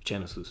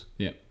 Genitals.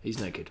 Yeah. He's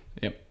naked.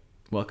 Yep.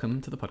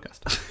 Welcome to the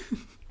podcast.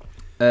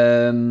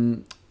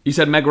 You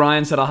said Meg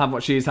Ryan said, "I'll have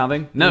what she's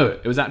having." No,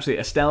 it was actually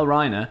Estelle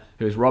Reiner,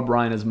 who is Rob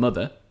Reiner's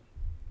mother,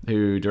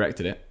 who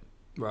directed it.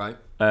 Right.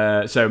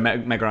 So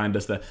Meg Ryan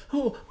does the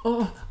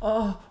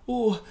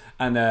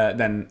and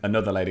then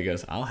another lady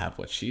goes, "I'll have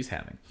what she's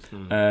having,"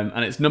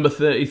 and it's number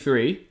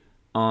 33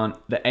 on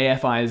the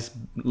AFI's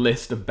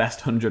list of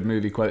best 100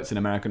 movie quotes in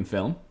American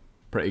film.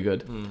 Pretty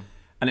good.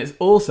 And it's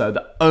also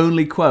the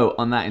only quote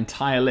on that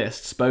entire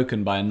list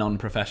spoken by a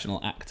non-professional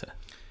actor.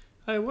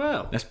 Oh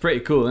wow. That's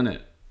pretty cool, isn't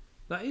it?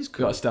 That is Got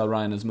cool. Estelle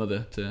Reiner's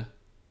mother to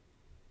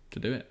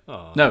do it.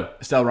 Oh. No,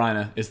 Estelle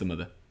Reiner is the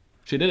mother.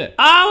 She did it.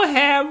 I'll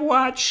have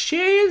what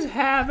she's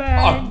having.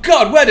 Oh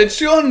God, where did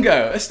Sean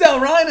go? Estelle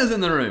Reiner's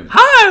in the room.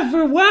 Hi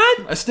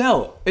everyone.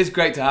 Estelle, it's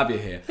great to have you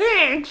here.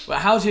 Thanks. But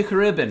how's your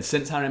career been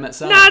since Harry Met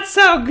Sally? Not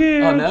so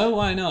good. Oh no,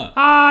 why not?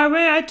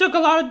 I took a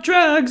lot of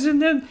drugs and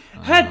then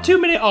had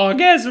too many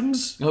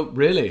orgasms. Oh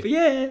really?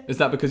 Yeah. Is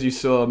that because you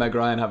saw Meg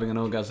Ryan having an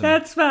orgasm?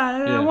 That's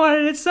fine. Yeah. I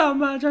wanted it so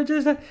much. I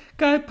just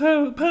got a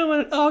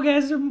permanent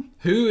orgasm.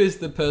 Who is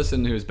the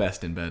person who's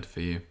best in bed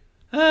for you?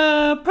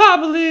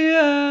 Probably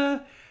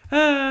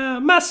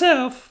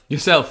myself.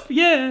 Yourself.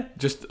 Yeah.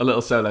 Just a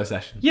little solo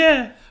session.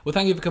 Yeah. Well,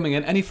 thank you for coming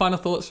in. Any final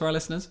thoughts for our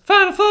listeners?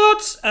 Final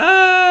thoughts.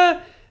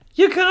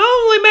 You can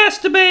only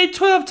masturbate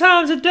 12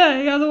 times a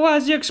day,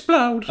 otherwise you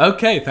explode.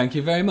 Okay, thank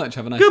you very much.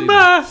 Have a nice evening.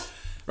 Goodbye.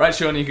 Right,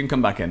 Sean, you can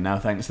come back in now.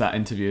 Thanks. That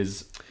interview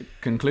is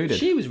concluded.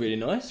 She was really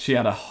nice. She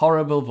had a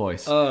horrible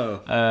voice.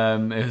 Oh.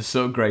 It was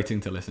so grating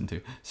to listen to.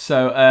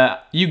 So,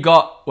 you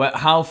got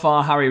how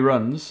far Harry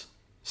runs?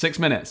 6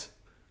 minutes.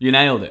 You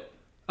nailed it.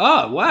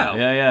 Oh, wow.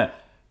 Yeah.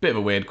 Bit of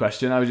a weird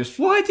question. I was just...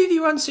 Why did he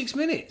run 6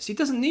 minutes? He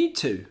doesn't need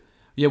to.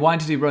 Yeah, why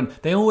did he run?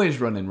 They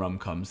always run in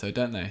rom-coms, though,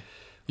 don't they?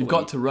 You've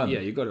got to run. Yeah,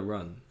 you've got to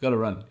run. Got to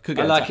run. Could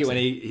I get a like taxi. it when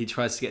he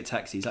tries to get a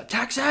taxi. He's like,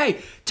 taxi!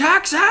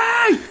 Taxi!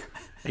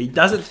 He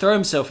doesn't throw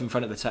himself in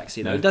front of the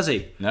taxi, though, does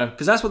he? No.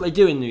 Because that's what they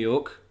do in New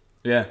York.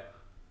 Yeah.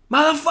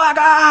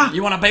 Motherfucker!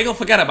 You want a bagel?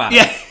 Forget about it.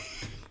 Yeah.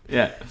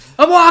 Yeah.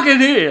 I'm walking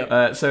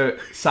here! So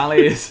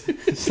Sally is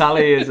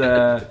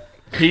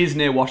he's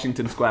near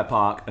Washington Square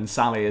Park, and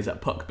Sally is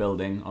at Puck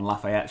Building on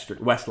Lafayette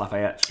Street, West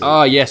Lafayette Street,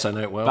 Oh, yes, I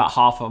know it well. about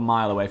half a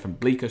mile away from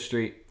Bleecker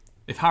Street.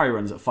 If Harry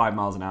runs at 5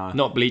 miles an hour,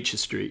 Not Bleacher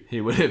Street.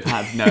 he would have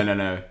had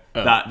no.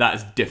 That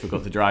is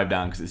difficult to drive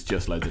down because it's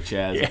just loads of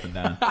chairs up and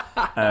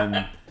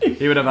down.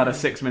 He would have had a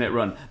 6-minute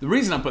run. The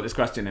reason I put this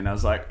question in, I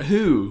was like,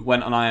 who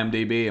went on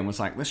IMDb and was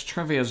like, this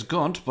trivia's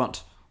good,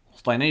 but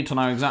they need to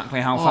know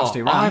exactly how fast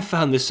he ran. I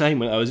found the same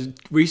when I was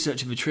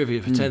researching for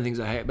trivia for 10 Things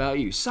I Hate About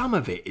You. Some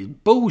of it is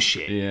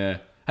bullshit. Yeah.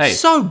 Hey,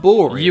 So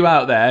boring. you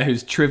out there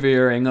who's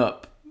triviaing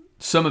up,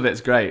 some of it's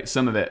great,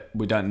 some of it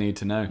we don't need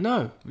to know.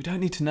 No. We don't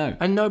need to know.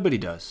 And nobody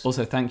does.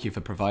 Also, thank you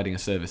for providing a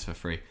service for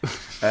free.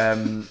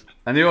 And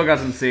the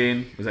orgasm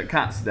scene was at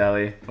Katz's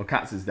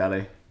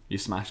Deli. You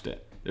smashed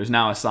it. There's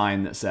now a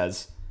sign that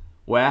says,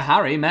 "Where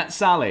Harry met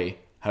Sally.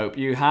 Hope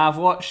you have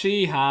what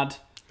she had."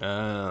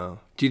 Oh.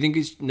 Do you think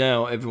it's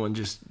now everyone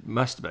just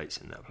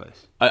masturbates in that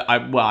place?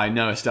 I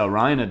know Estelle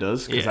Reiner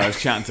does because I was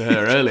chatting to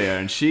her earlier,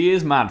 and she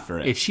is mad for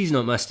it. If she's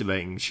not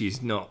masturbating, she's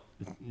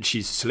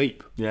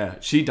asleep. Yeah,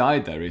 she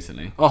died there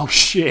recently. Oh,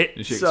 shit.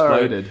 And she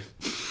Sorry. exploded.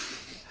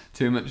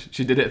 Too much.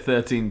 She did it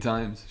 13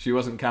 times. She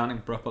wasn't counting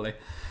properly.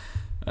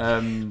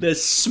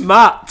 There's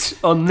smut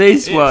on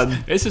this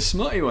one. It's a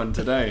smutty one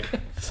today.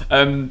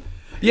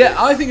 Yeah,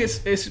 I think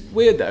it's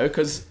weird though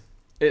because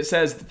it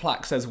says the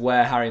plaque says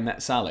where Harry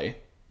met Sally.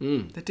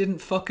 They didn't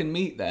fucking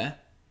meet there.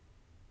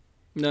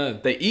 No.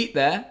 They eat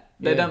there.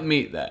 They Yeah. don't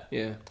meet there.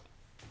 Yeah.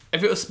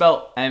 If it was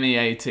spelt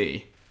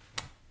MEAT.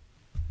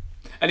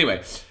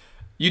 Anyway,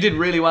 you did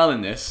really well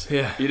in this.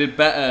 Yeah. You did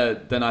better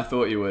than I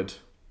thought you would.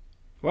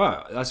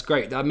 Wow, that's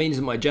great. That means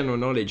that my general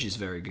knowledge is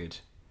very good.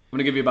 I'm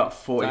going to give you about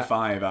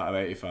 45 out of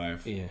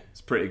 85. Yeah. It's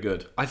pretty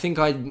good. I think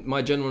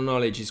my general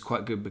knowledge is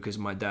quite good because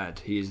my dad,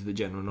 he is the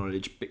general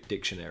knowledge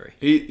dictionary.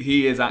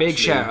 He is actually... Big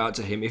shout out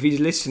to him. If he's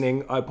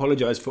listening, I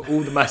apologise for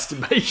all the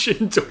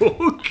masturbation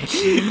talk.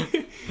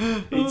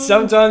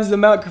 Sometimes the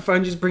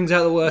microphone just brings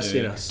out the worst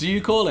in us. Do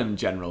you call him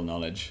general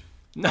knowledge?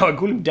 No, I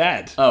call him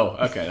Dad. Oh,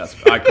 okay.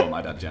 I call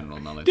my dad general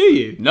knowledge. Do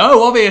you?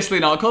 No, obviously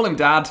not. I call him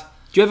Dad.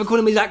 Do you ever call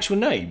him his actual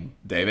name?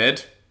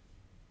 David.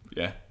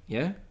 Yeah.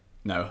 Yeah?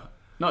 No.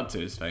 Not to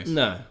his face.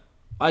 No.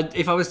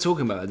 If I was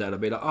talking about Dad,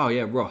 I'd be like, oh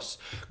yeah, Ross.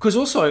 Because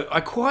also,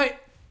 I'm quite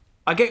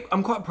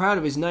proud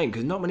of his name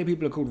because not many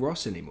people are called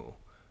Ross anymore.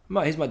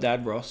 Here's my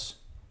dad, Ross.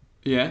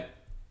 Yeah.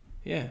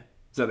 Yeah.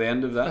 Is that the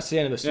end of that? That's the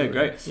end of the story. Yeah,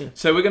 great. Yeah.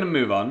 So we're going to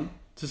move on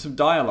to some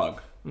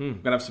dialogue. We're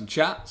going to have some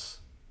chats.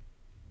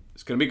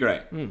 It's going to be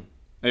great.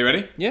 Are you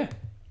ready? Yeah.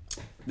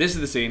 This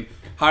is the scene.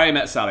 Harry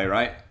met Sally,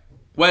 right?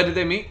 Where did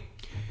they meet?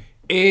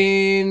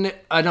 In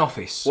an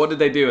office. What did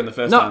they do in the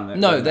first time?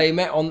 They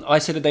met on. I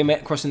said that they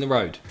met crossing the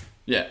road.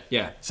 Yeah.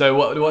 Yeah. So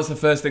what's the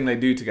first thing they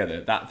do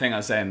together? That thing I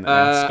was saying. That they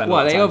have to spend a lot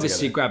Well, of they time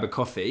obviously together. grab a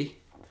coffee.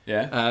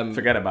 Yeah.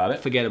 Forget about it.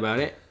 Forget about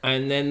it,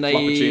 and then they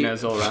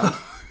Frappuccinos all around.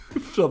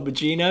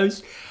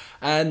 Frappuccinos,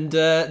 and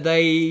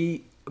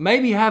they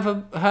maybe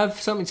have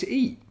something to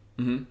eat.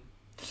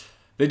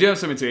 They do have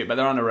something to eat, but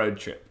they're on a road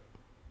trip.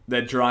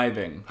 They're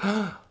driving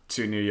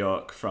to New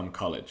York from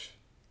college.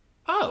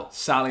 Oh.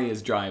 Sally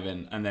is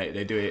driving, and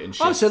they do it in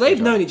shifts. Oh, so they've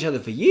known each other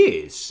for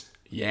years.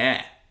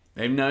 Yeah,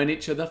 they've known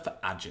each other for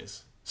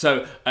ages.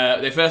 So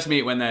they first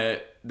meet when they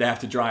have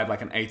to drive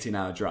like an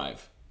 18-hour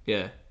drive.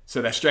 Yeah.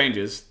 So they're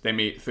strangers. They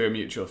meet through a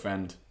mutual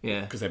friend.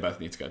 Yeah. Because they both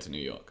need to go to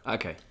New York.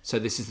 Okay, so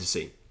this is the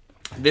scene.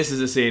 This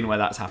is a scene where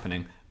that's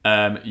happening.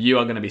 You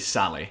are going to be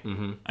Sally,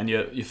 and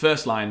your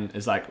first line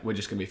is like, "We're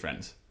just going to be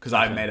friends," because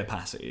I've made a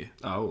pass at you.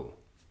 Oh.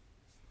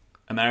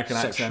 American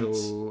accents.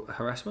 Sexual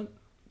harassment?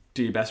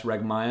 Do your best,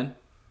 Reg Mayan.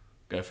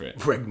 Go for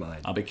it. Reg mine.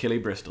 I'll be Killy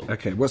Bristol.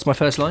 Okay, what's my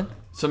first line?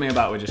 Something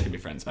about we're just going to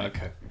be friends, mate.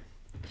 Okay.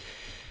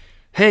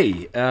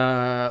 Hey,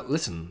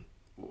 listen,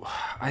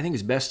 I think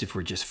it's best if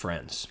we're just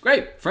friends.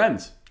 Great,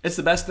 friends. It's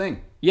the best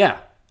thing. Yeah,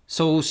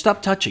 so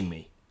stop touching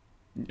me.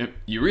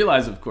 You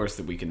realize, of course,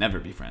 that we can never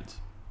be friends.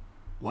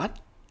 What?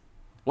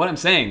 What I'm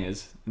saying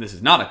is, and this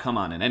is not a come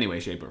on in any way,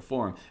 shape, or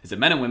form, is that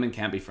men and women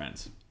can't be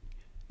friends.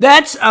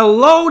 That's a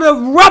load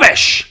of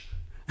rubbish!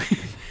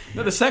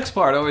 No, the sex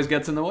part always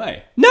gets in the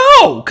way.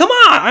 No, come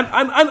on!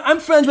 I'm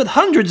friends with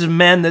hundreds of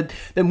men that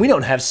we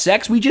don't have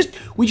sex. We just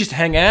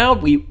hang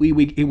out. We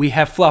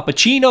have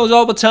flappuccinos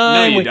all the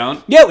time. No, you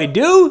don't. Yeah, we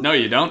do. No,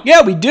 you don't.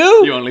 Yeah, we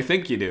do. You only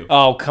think you do.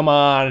 Oh, come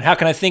on. How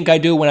can I think I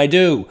do when I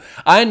do?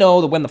 I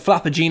know that when the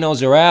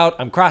flappuccinos are out,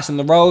 I'm crossing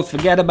the road,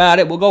 forget about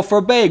it, we'll go for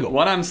a bagel.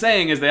 What I'm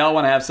saying is they all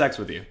want to have sex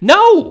with you.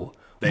 No!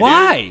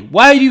 Why? do.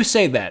 Why do you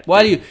say that?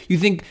 Why do you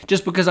think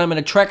just because I'm an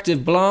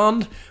attractive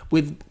blonde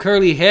with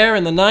curly hair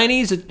in the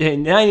 90s,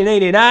 in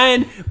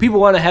 1989,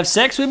 people want to have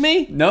sex with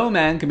me? No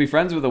man can be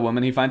friends with a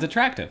woman he finds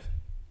attractive.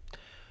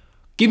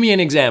 Give me an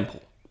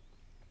example.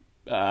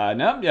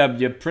 No,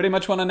 you pretty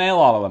much want to nail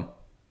all of them.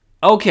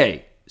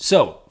 Okay,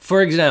 So,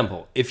 for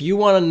example, if you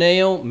want to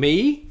nail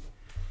me,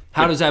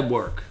 how does that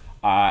work?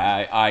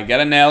 I get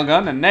a nail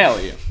gun and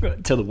nail you.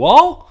 To the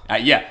wall?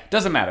 Yeah,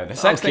 doesn't matter. The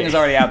sex thing Okay. is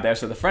already out there,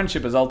 so the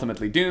friendship is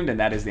ultimately doomed, and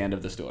that is the end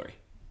of the story.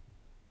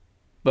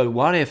 But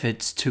what if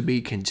it's to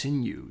be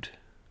continued?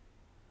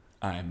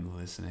 I'm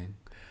listening.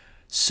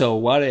 So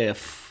what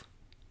if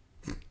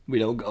we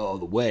don't go all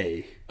the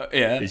way?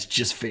 Yeah. It's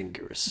just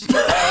fingers.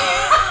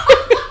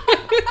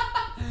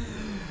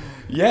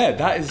 Yeah,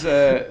 that is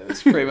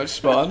it's pretty much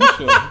spot on.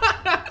 Sure.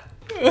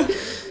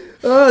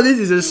 Oh, this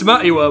is a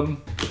smutty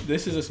one.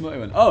 This is a smutty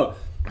one. Oh,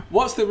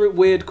 what's the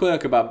weird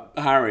quirk about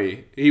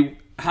Harry?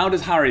 How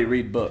does Harry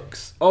read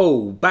books?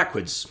 Oh,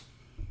 backwards.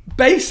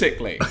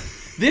 Basically,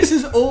 this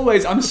is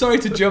always... I'm sorry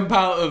to jump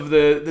out of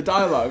the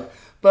dialogue,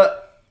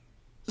 but...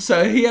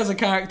 So he has a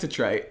character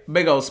trait.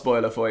 Big old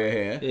spoiler for you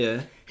here.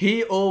 Yeah.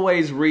 He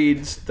always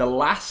reads the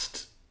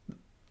last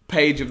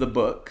page of the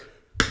book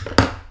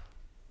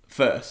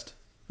first,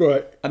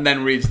 Right. and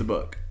then reads the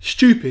book.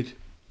 Stupid.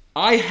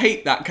 I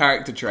hate that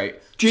character trait.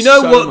 Do you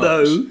know so what, much.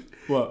 though?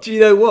 What? Do you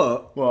know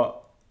what? What?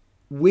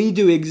 We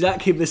do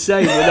exactly the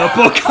same with our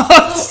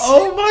podcast.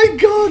 Oh my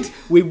god!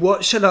 We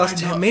watch the last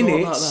I'd not 10 thought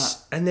minutes,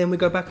 about and then we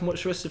go back and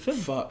watch the rest of the film.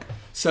 Fuck.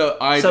 So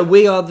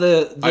We are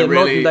the I really-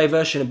 modern day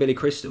version of Billy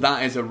Crystal.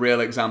 that is a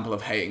real example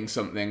of hating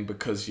something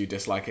because you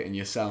dislike it in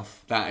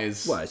yourself. That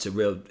is... Well,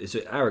 it's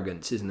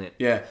arrogance, isn't it?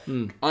 Yeah.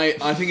 I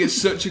think it's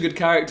such a good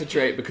character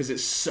trait because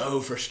it's so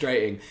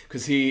frustrating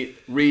because he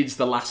reads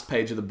the last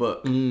page of the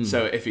book.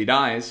 So if he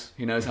dies,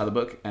 he knows how the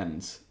book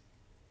ends.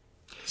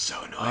 So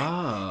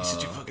annoying. He's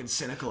such a fucking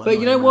cynical, But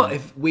you know annoying what? man.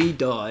 If we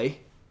die,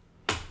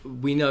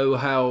 we know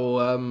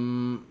how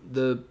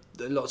the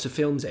lots of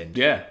films end.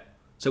 Yeah.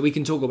 So I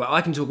can talk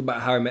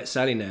about How I Met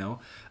Sally now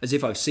as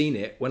if I've seen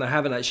it when I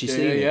haven't actually Yeah,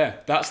 seen yeah, it. yeah.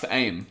 That's the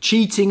aim.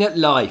 Cheating at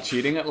life.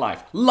 Cheating at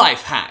life.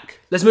 Life hack.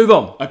 Let's move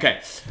on. Okay.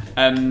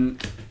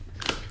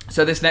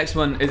 So this next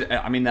one is...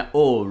 I mean, they're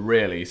all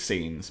really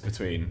scenes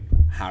between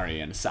Harry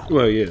and Sally.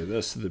 Well, yeah,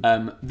 that's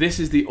the. This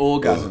is the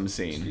orgasm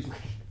scene.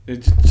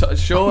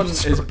 Sean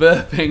is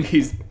burping.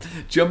 He's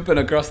jumping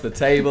across the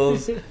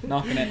tables,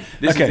 knocking it.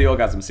 This Okay. is the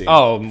orgasm scene.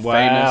 Oh,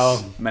 wow.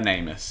 Famous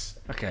Menamus.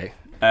 Okay.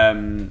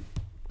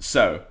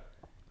 So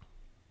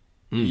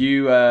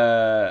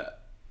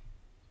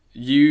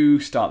you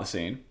start the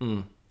scene,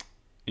 and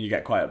you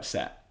get quite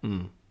upset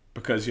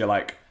because you're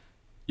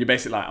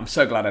basically like, I'm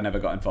so glad I never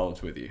got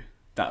involved with you.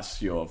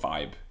 That's your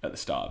vibe at the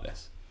start of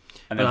this,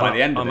 and then by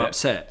the end of I'm it,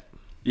 upset.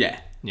 yeah.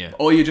 Yeah.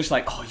 Or you're just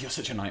like, oh, you're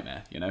such a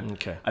nightmare, you know?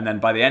 Okay. And then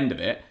by the end of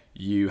it,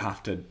 you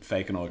have to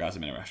fake an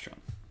orgasm in a restaurant.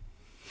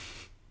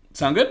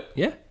 Sound good?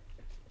 Yeah.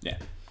 Yeah.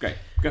 Great.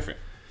 Go for it.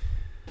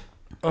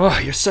 Oh,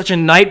 you're such a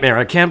nightmare.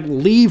 I can't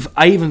believe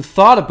I even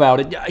thought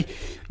about it.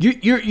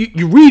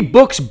 You read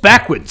books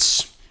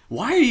backwards.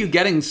 Why are you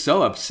getting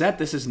so upset?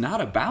 This is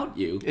not about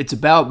you. It's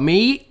about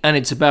me, and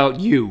it's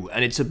about you,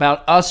 and it's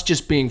about us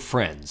just being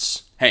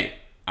friends. Hey,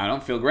 I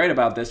don't feel great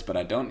about this, but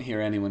I don't hear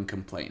anyone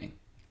complaining.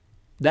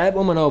 That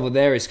woman over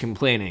there is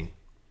complaining.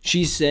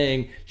 She's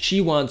saying she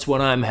wants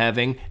what I'm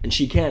having, and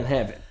she can't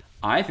have it.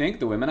 I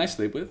think the women I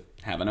sleep with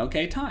have an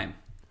okay time.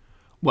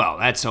 Well,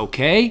 that's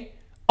okay.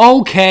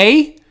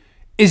 Okay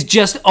is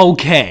just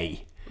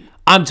okay.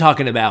 I'm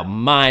talking about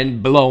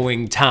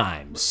mind-blowing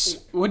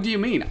times. What do you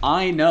mean?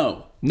 I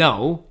know.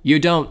 No, you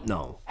don't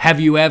know.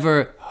 Have you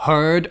ever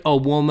heard a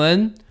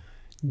woman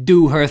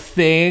do her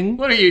thing?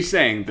 What are you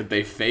saying? That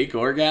they fake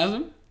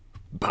orgasm?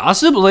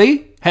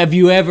 Possibly. Have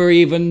you ever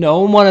even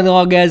known what an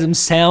orgasm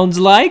sounds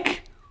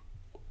like?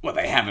 Well,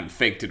 they haven't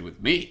faked it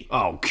with me.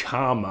 Oh,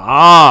 come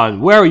on.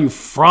 Where are you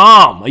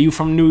from? Are you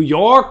from New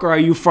York or are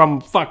you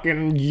from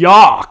fucking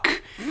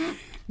York?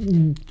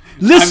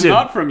 Listen. I'm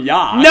not from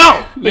York.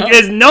 No,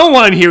 because no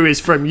one here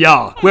is from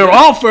York. We're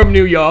all from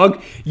New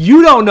York.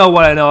 You don't know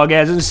what an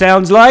orgasm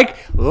sounds like.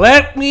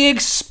 Let me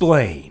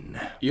explain.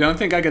 You don't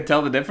think I could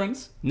tell the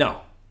difference?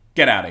 No.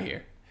 Get out of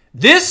here.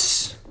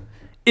 This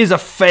is a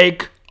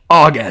fake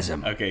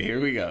orgasm. Okay, here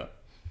we go.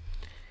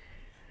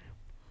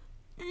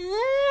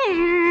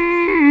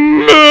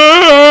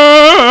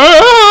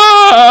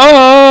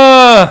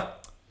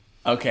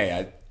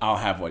 Okay, I'll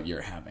have what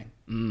you're having.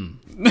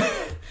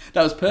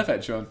 That was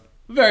perfect, Sean.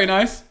 Very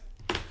nice.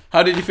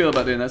 How did you feel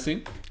about doing that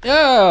scene?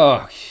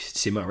 Oh,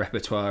 it's in my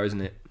repertoire,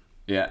 isn't it?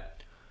 Yeah,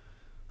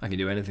 I can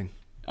do anything.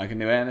 I can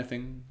do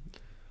anything.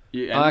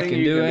 I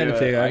can do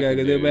anything. I can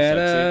do sexy.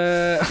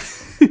 better.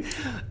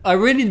 I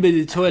really need to be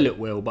to the toilet,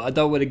 Will, but I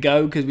don't want to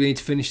go because we need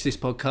to finish this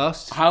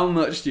podcast. How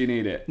much do you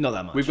need it? Not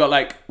that much. We've got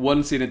like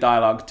one scene of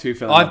dialogue, two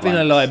filling I've the been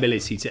a blanks.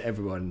 liability to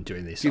everyone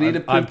during this. Do you need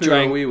a I've poo-poo or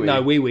a wee-wee?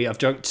 No, wee-wee. I've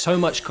drunk so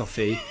much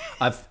coffee.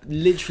 I've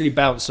literally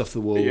bounced off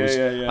the walls.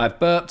 Yeah. I've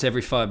burped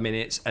every 5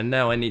 minutes, and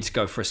now I need to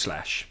go for a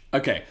slash.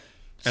 Okay,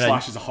 And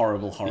slash is a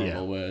horrible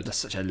word. That's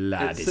such a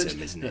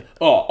ladism, isn't it?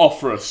 Oh,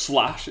 offer a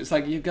slash. It's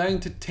like you're going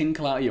to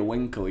tinkle out your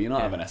winkle. You're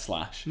not having a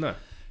slash. No.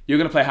 You're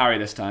going to play Harry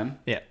this time,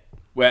 Yeah.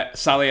 where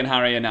Sally and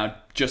Harry are now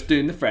just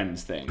doing the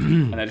friends thing.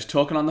 And they're just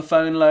talking on the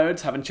phone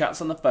loads, having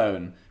chats on the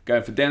phone,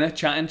 going for dinner,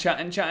 chatting.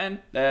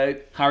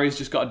 Harry's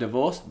just got a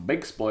divorce.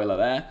 Big spoiler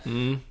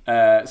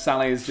there.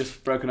 Sally's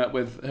just broken up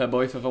with her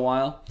boy for a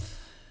while.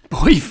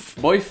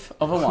 Boyf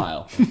of a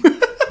while.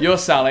 You're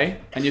Sally,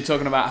 and you're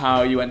talking about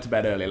how you went to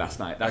bed early last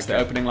night. That's the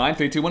opening line.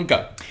 3, 2, 1,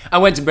 go. I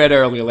went to bed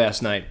early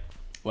last night.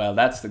 Well,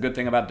 that's the good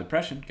thing about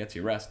depression. Gets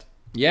you rest.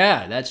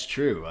 Yeah, that's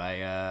true.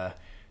 I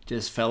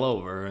just fell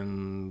over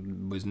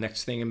and was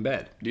next thing in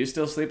bed. Do you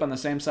still sleep on the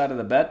same side of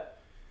the bed?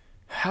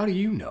 How do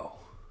you know?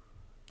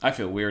 I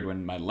feel weird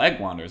when my leg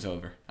wanders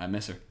over. I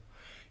miss her.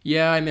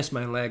 Yeah, I miss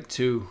my leg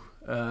too.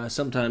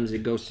 Sometimes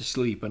it goes to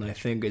sleep and I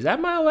think, is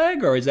that my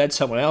leg or is that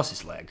someone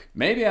else's leg?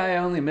 Maybe I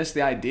only miss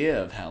the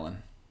idea of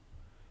Helen.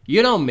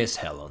 You don't miss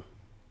Helen.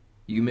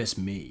 You miss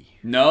me.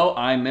 No,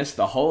 I miss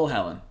the whole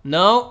Helen.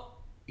 No,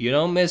 you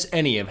don't miss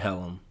any of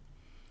Helen.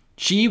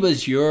 She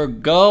was your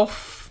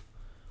gulf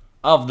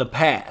of the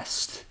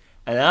past,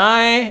 and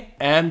I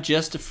am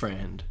just a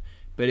friend.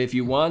 But if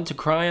you want to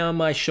cry on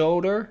my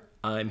shoulder,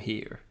 I'm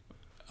here.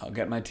 I'll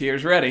get my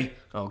tears ready.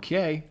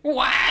 Okay.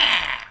 Wah!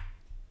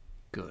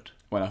 Good.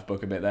 Went off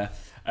book a bit there.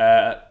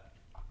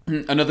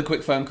 Another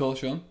quick phone call,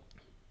 Sean.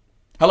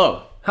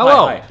 Hello.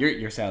 Hello. Hi.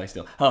 You're Sally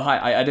still. Oh,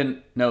 hi. I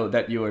didn't know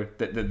that you were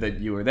that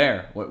you were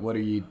there. What are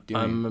you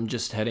doing? I'm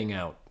just heading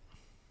out.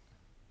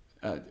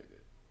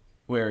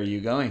 Where are you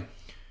going?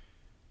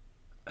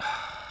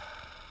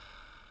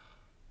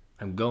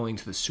 I'm going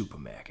to the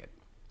supermarket.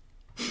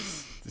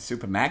 The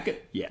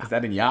supermarket? Yeah. Is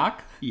that in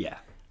York? Yeah.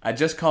 I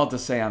just called to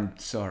say I'm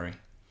sorry.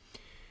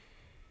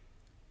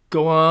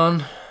 Go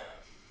on.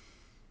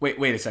 Wait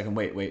a second.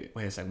 Wait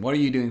a second. What are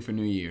you doing for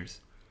New Year's?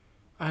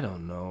 I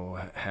don't know,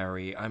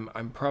 Harry.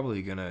 I'm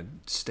probably gonna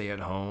stay at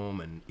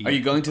home and eat. Are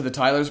you going to the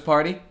Tyler's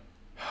party?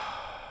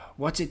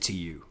 What's it to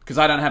you? Because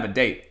I don't have a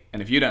date.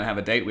 And if you don't have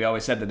a date, we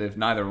always said that if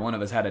neither one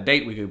of us had a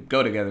date, we could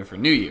go together for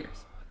New Year's.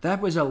 That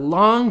was a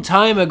long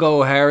time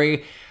ago,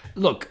 Harry.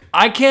 Look,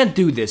 I can't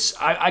do this.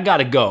 I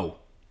gotta go.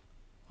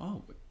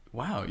 Oh,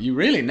 wow. You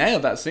really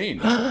nailed that scene.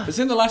 It's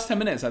in the last 10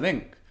 minutes, I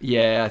think.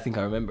 Yeah, I think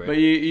I remember it. But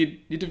you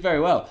did very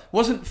well.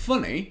 Wasn't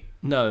funny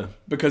No.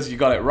 because you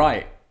got it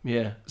right.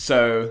 Yeah.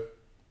 So...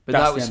 But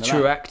that's that the was end of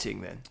true that.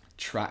 acting then.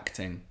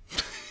 Tracting.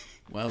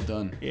 Well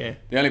done. Yeah.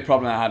 The only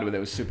problem I had with it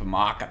was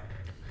supermarket.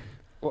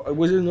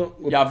 Was it not?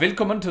 Ja,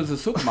 willkommen to the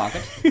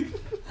supermarket.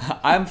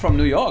 I'm from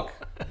New York.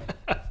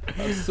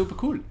 That's super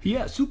cool.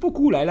 Yeah, super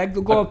cool. I like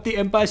to go up the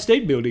Empire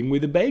State Building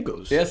with the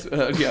bagels. Yes,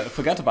 yeah,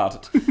 forget about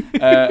it.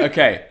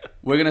 Okay,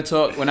 we're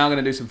now going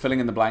to do some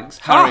filling in the blanks.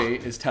 Harry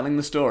is telling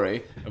the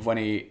story of when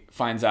he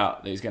finds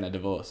out that he's getting a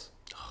divorce.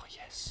 Oh,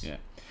 yes. Yeah.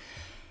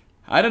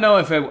 I don't know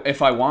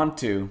if I want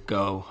to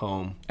Go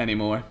home.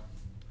 anymore.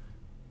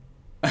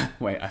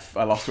 Wait,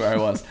 I lost where I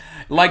was.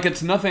 Like,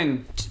 it's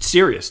nothing, It's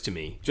serious to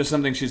me. just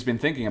something she's been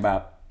thinking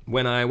about.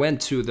 When I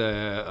went to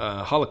the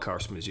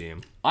Holocaust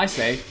Museum, I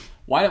say,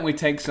 why don't we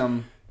take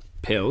some,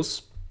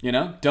 pills,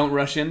 don't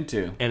rush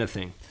into.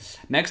 anything,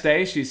 Next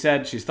day, she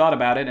said she's thought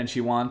about it and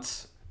she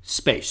wants,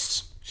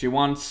 space, she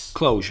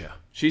closure.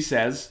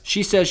 says,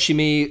 She says to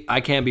me,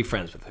 I can't be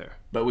friends with her.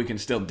 but we can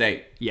still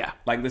date. Yeah,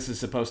 Like, this is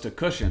supposed to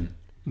cushion.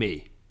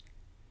 me.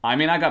 I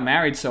mean, I got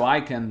married so I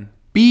can,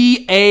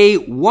 Be a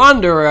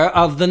wanderer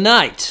of the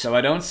night. so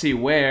I don't see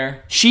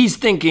where. She's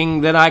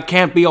thinking that I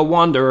can't be a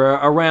wanderer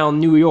around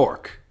New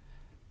York.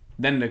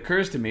 Then it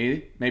occurs to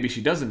me, maybe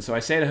she doesn't, so I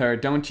say to her,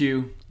 don't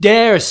you?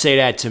 Dare say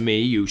that to me,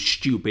 you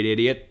stupid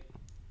idiot.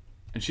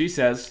 And she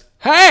says,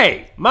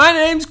 Hey, my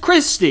name's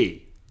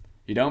Christy.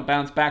 you don't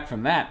bounce back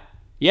from that.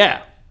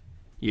 Yeah,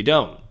 you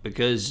don't,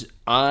 because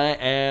I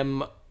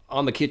am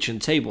on the kitchen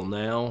table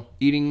now,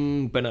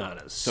 eating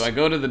bananas. So I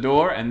go to the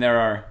door and there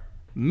are...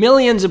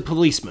 Millions of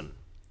policemen.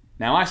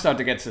 Now I start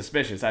to get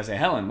suspicious. I say,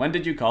 Helen, when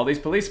did you call these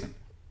policemen?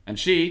 And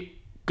she...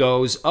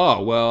 Goes,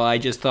 oh, well, I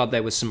just thought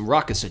there was some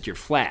ruckus at your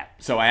flat.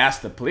 So I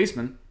asked the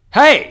policeman,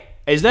 Hey,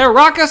 is there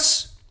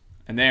ruckus?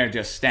 and they're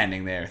just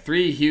standing there.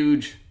 3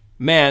 huge...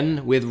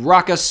 Men with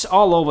ruckus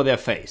all over their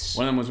face.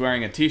 One of them was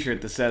wearing a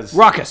t-shirt that says...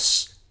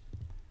 Ruckus.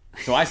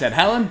 So I said,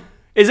 Helen?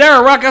 Is there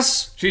a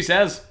ruckus? She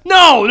says...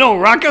 No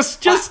ruckus.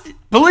 Just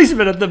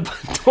policemen at the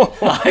door.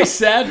 I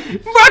said...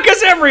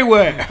 Ruckus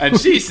everywhere. And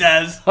she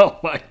says... Oh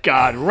my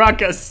God,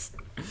 ruckus.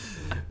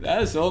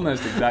 That is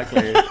almost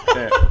exactly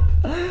it.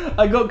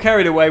 I got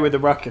carried away with the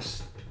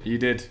ruckus. You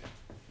did.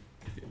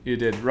 You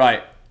did.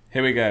 Right.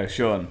 Here we go,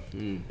 Sean.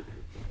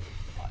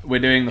 We're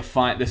doing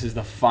this is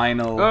the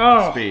final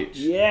speech.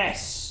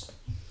 Yes.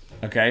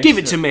 Okay? Give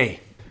it to me.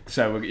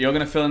 So you're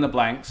going to fill in the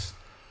blanks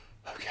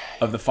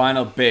of the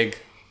final big,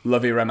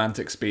 lovey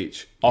romantic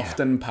speech,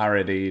 often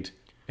parodied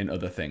in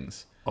other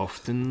things.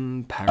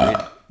 Often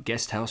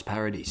guest house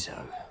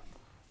paradiso.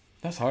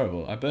 That's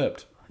horrible. I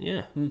burped.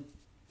 Yeah.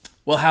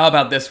 Well, how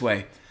about this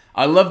way?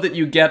 I love that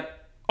you get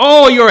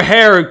Oh, your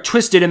hair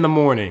twisted in the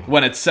morning.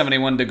 when it's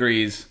 71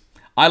 degrees.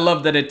 I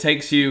love that it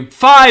takes you...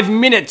 5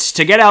 minutes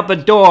to get out the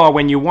door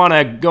when you want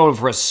to go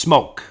for a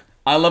smoke.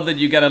 I love that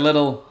you get a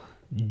little...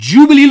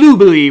 Jubilee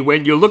loobily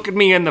when you look at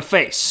me in the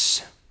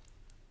face.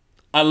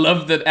 I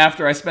love that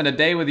after I spend a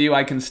day with you,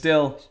 I can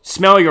still...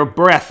 Smell your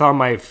breath on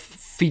my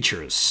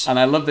features. And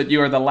I love that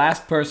you are the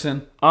last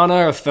person... on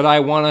Earth that I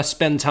want to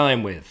spend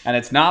time with. And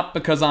it's not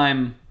because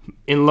I'm...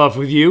 in love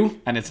with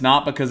you. And it's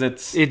not because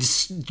it's...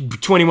 It's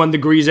 21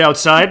 degrees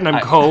outside and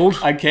I'm cold.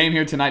 I came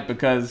here tonight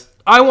because...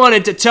 I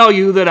wanted to tell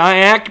you that I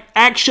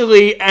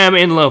actually am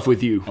in love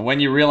with you. And when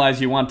you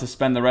realize you want to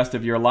spend the rest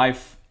of your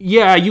life...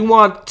 Yeah, you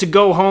want to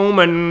go home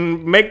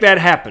and make that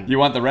happen. You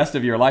want the rest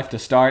of your life to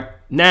start...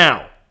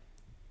 now.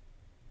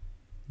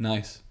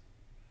 Nice.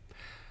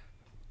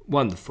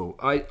 Wonderful.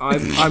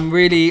 I'm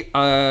really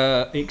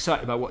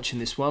excited about watching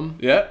this one.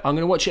 Yeah? I'm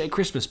going to watch it at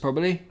Christmas,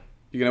 probably.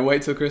 You're going to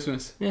wait till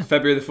Christmas? Yeah.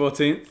 February the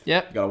 14th?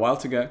 Yeah. Got a while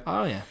to go.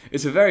 Oh, yeah.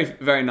 It's a very,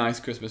 very nice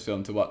Christmas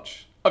film to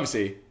watch.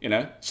 Obviously, you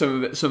know,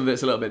 some of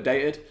it's a little bit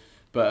dated,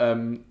 but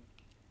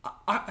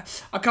I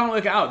can't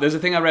work it out. There's a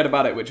thing I read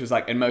about it, which was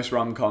like in most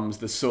rom-coms,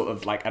 there's sort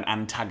of like an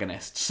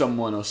antagonist,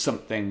 someone or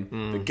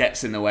something that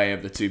gets in the way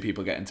of the two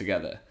people getting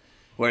together.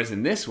 Whereas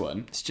in this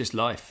one, It's just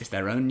life. it's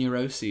their own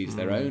neuroses,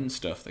 their own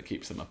stuff that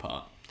keeps them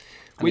apart.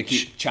 And Which they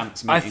keep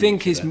chance I meeting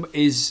think each other.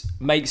 is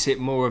makes it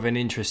more of an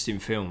interesting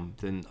film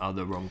than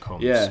other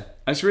rom-coms. Yeah, and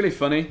it's really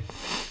funny,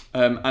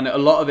 and a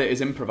lot of it is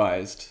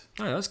improvised.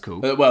 Oh, that's cool.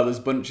 Well, there's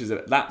bunches of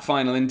it. That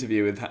final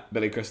interview with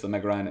Billy Crystal and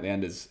Meg Ryan at the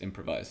end is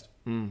improvised.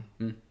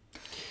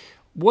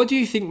 What do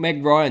you think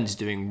Meg Ryan's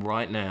doing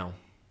right now?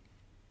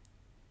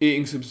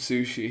 Eating some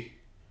sushi.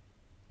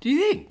 Do you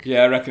think?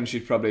 Yeah, I reckon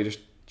she's probably just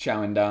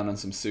chowing down on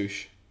some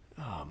sushi.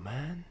 Oh,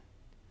 man.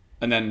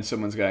 And then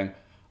someone's going,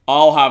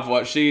 I'll have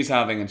what she's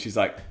having. And she's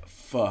like,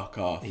 fuck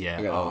off. Yeah.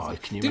 Look at Oh,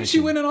 that. can you Didn't she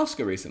imagine? win an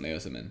Oscar recently or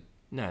something?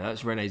 No,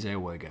 that's Renee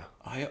Zellweger.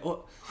 I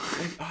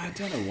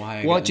don't know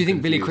why. What do you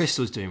think Billy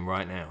Crystal's doing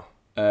right now?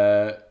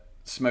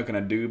 Smoking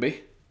a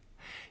doobie.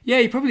 Yeah,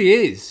 he probably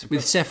is,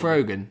 with Seth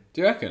Rogen.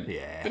 Do you reckon?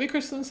 Yeah. Billy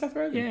Crystal and Seth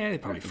Rogen? Yeah, they're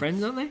probably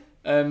friends, aren't they?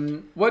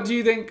 What do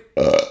you think?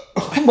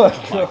 Oh my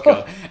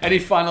god! Any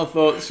final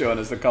thoughts, Sean,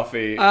 as the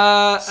coffee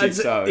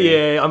seeps out?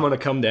 Yeah, I'm on a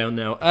come down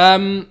now.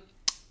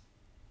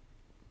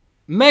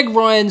 Meg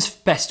Ryan's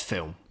best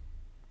film.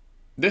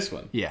 This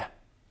one? Yeah.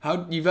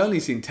 How you've only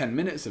seen 10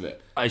 minutes of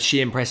it.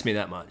 She impressed me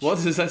that much. What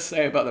does that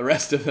say about the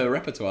rest of her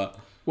repertoire?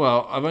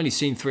 Well, I've only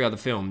seen 3 other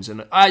films,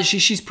 and actually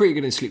she's pretty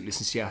good in Sleepless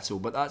in Seattle,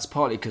 but that's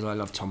partly because I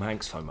love Tom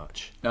Hanks so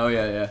much. Oh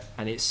yeah.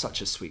 And it's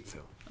such a sweet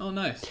film. Oh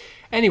nice.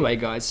 Anyway,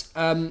 guys,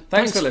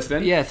 Thanks for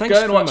listening. Yeah, thanks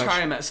Go and very watch much.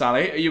 Harry Met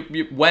Sally.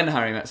 When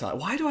Harry Met Sally.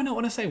 Why do I not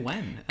want to say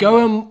when?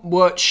 Go and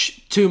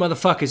watch Two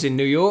Motherfuckers in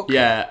New York.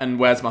 Yeah, and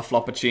where's my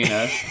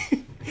floppuccino?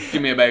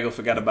 Give me a bagel,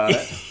 forget about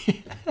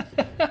it.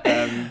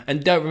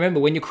 And don't remember,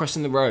 when you're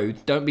crossing the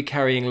road, don't be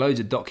carrying loads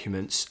of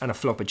documents and a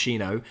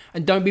floppuccino,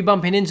 and don't be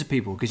bumping into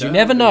people, because you Don't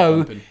never be know,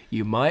 bumping.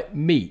 you might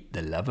meet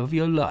the love of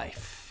your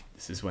life.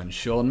 This is when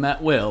Sean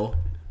met Will.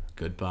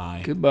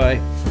 Goodbye. Goodbye.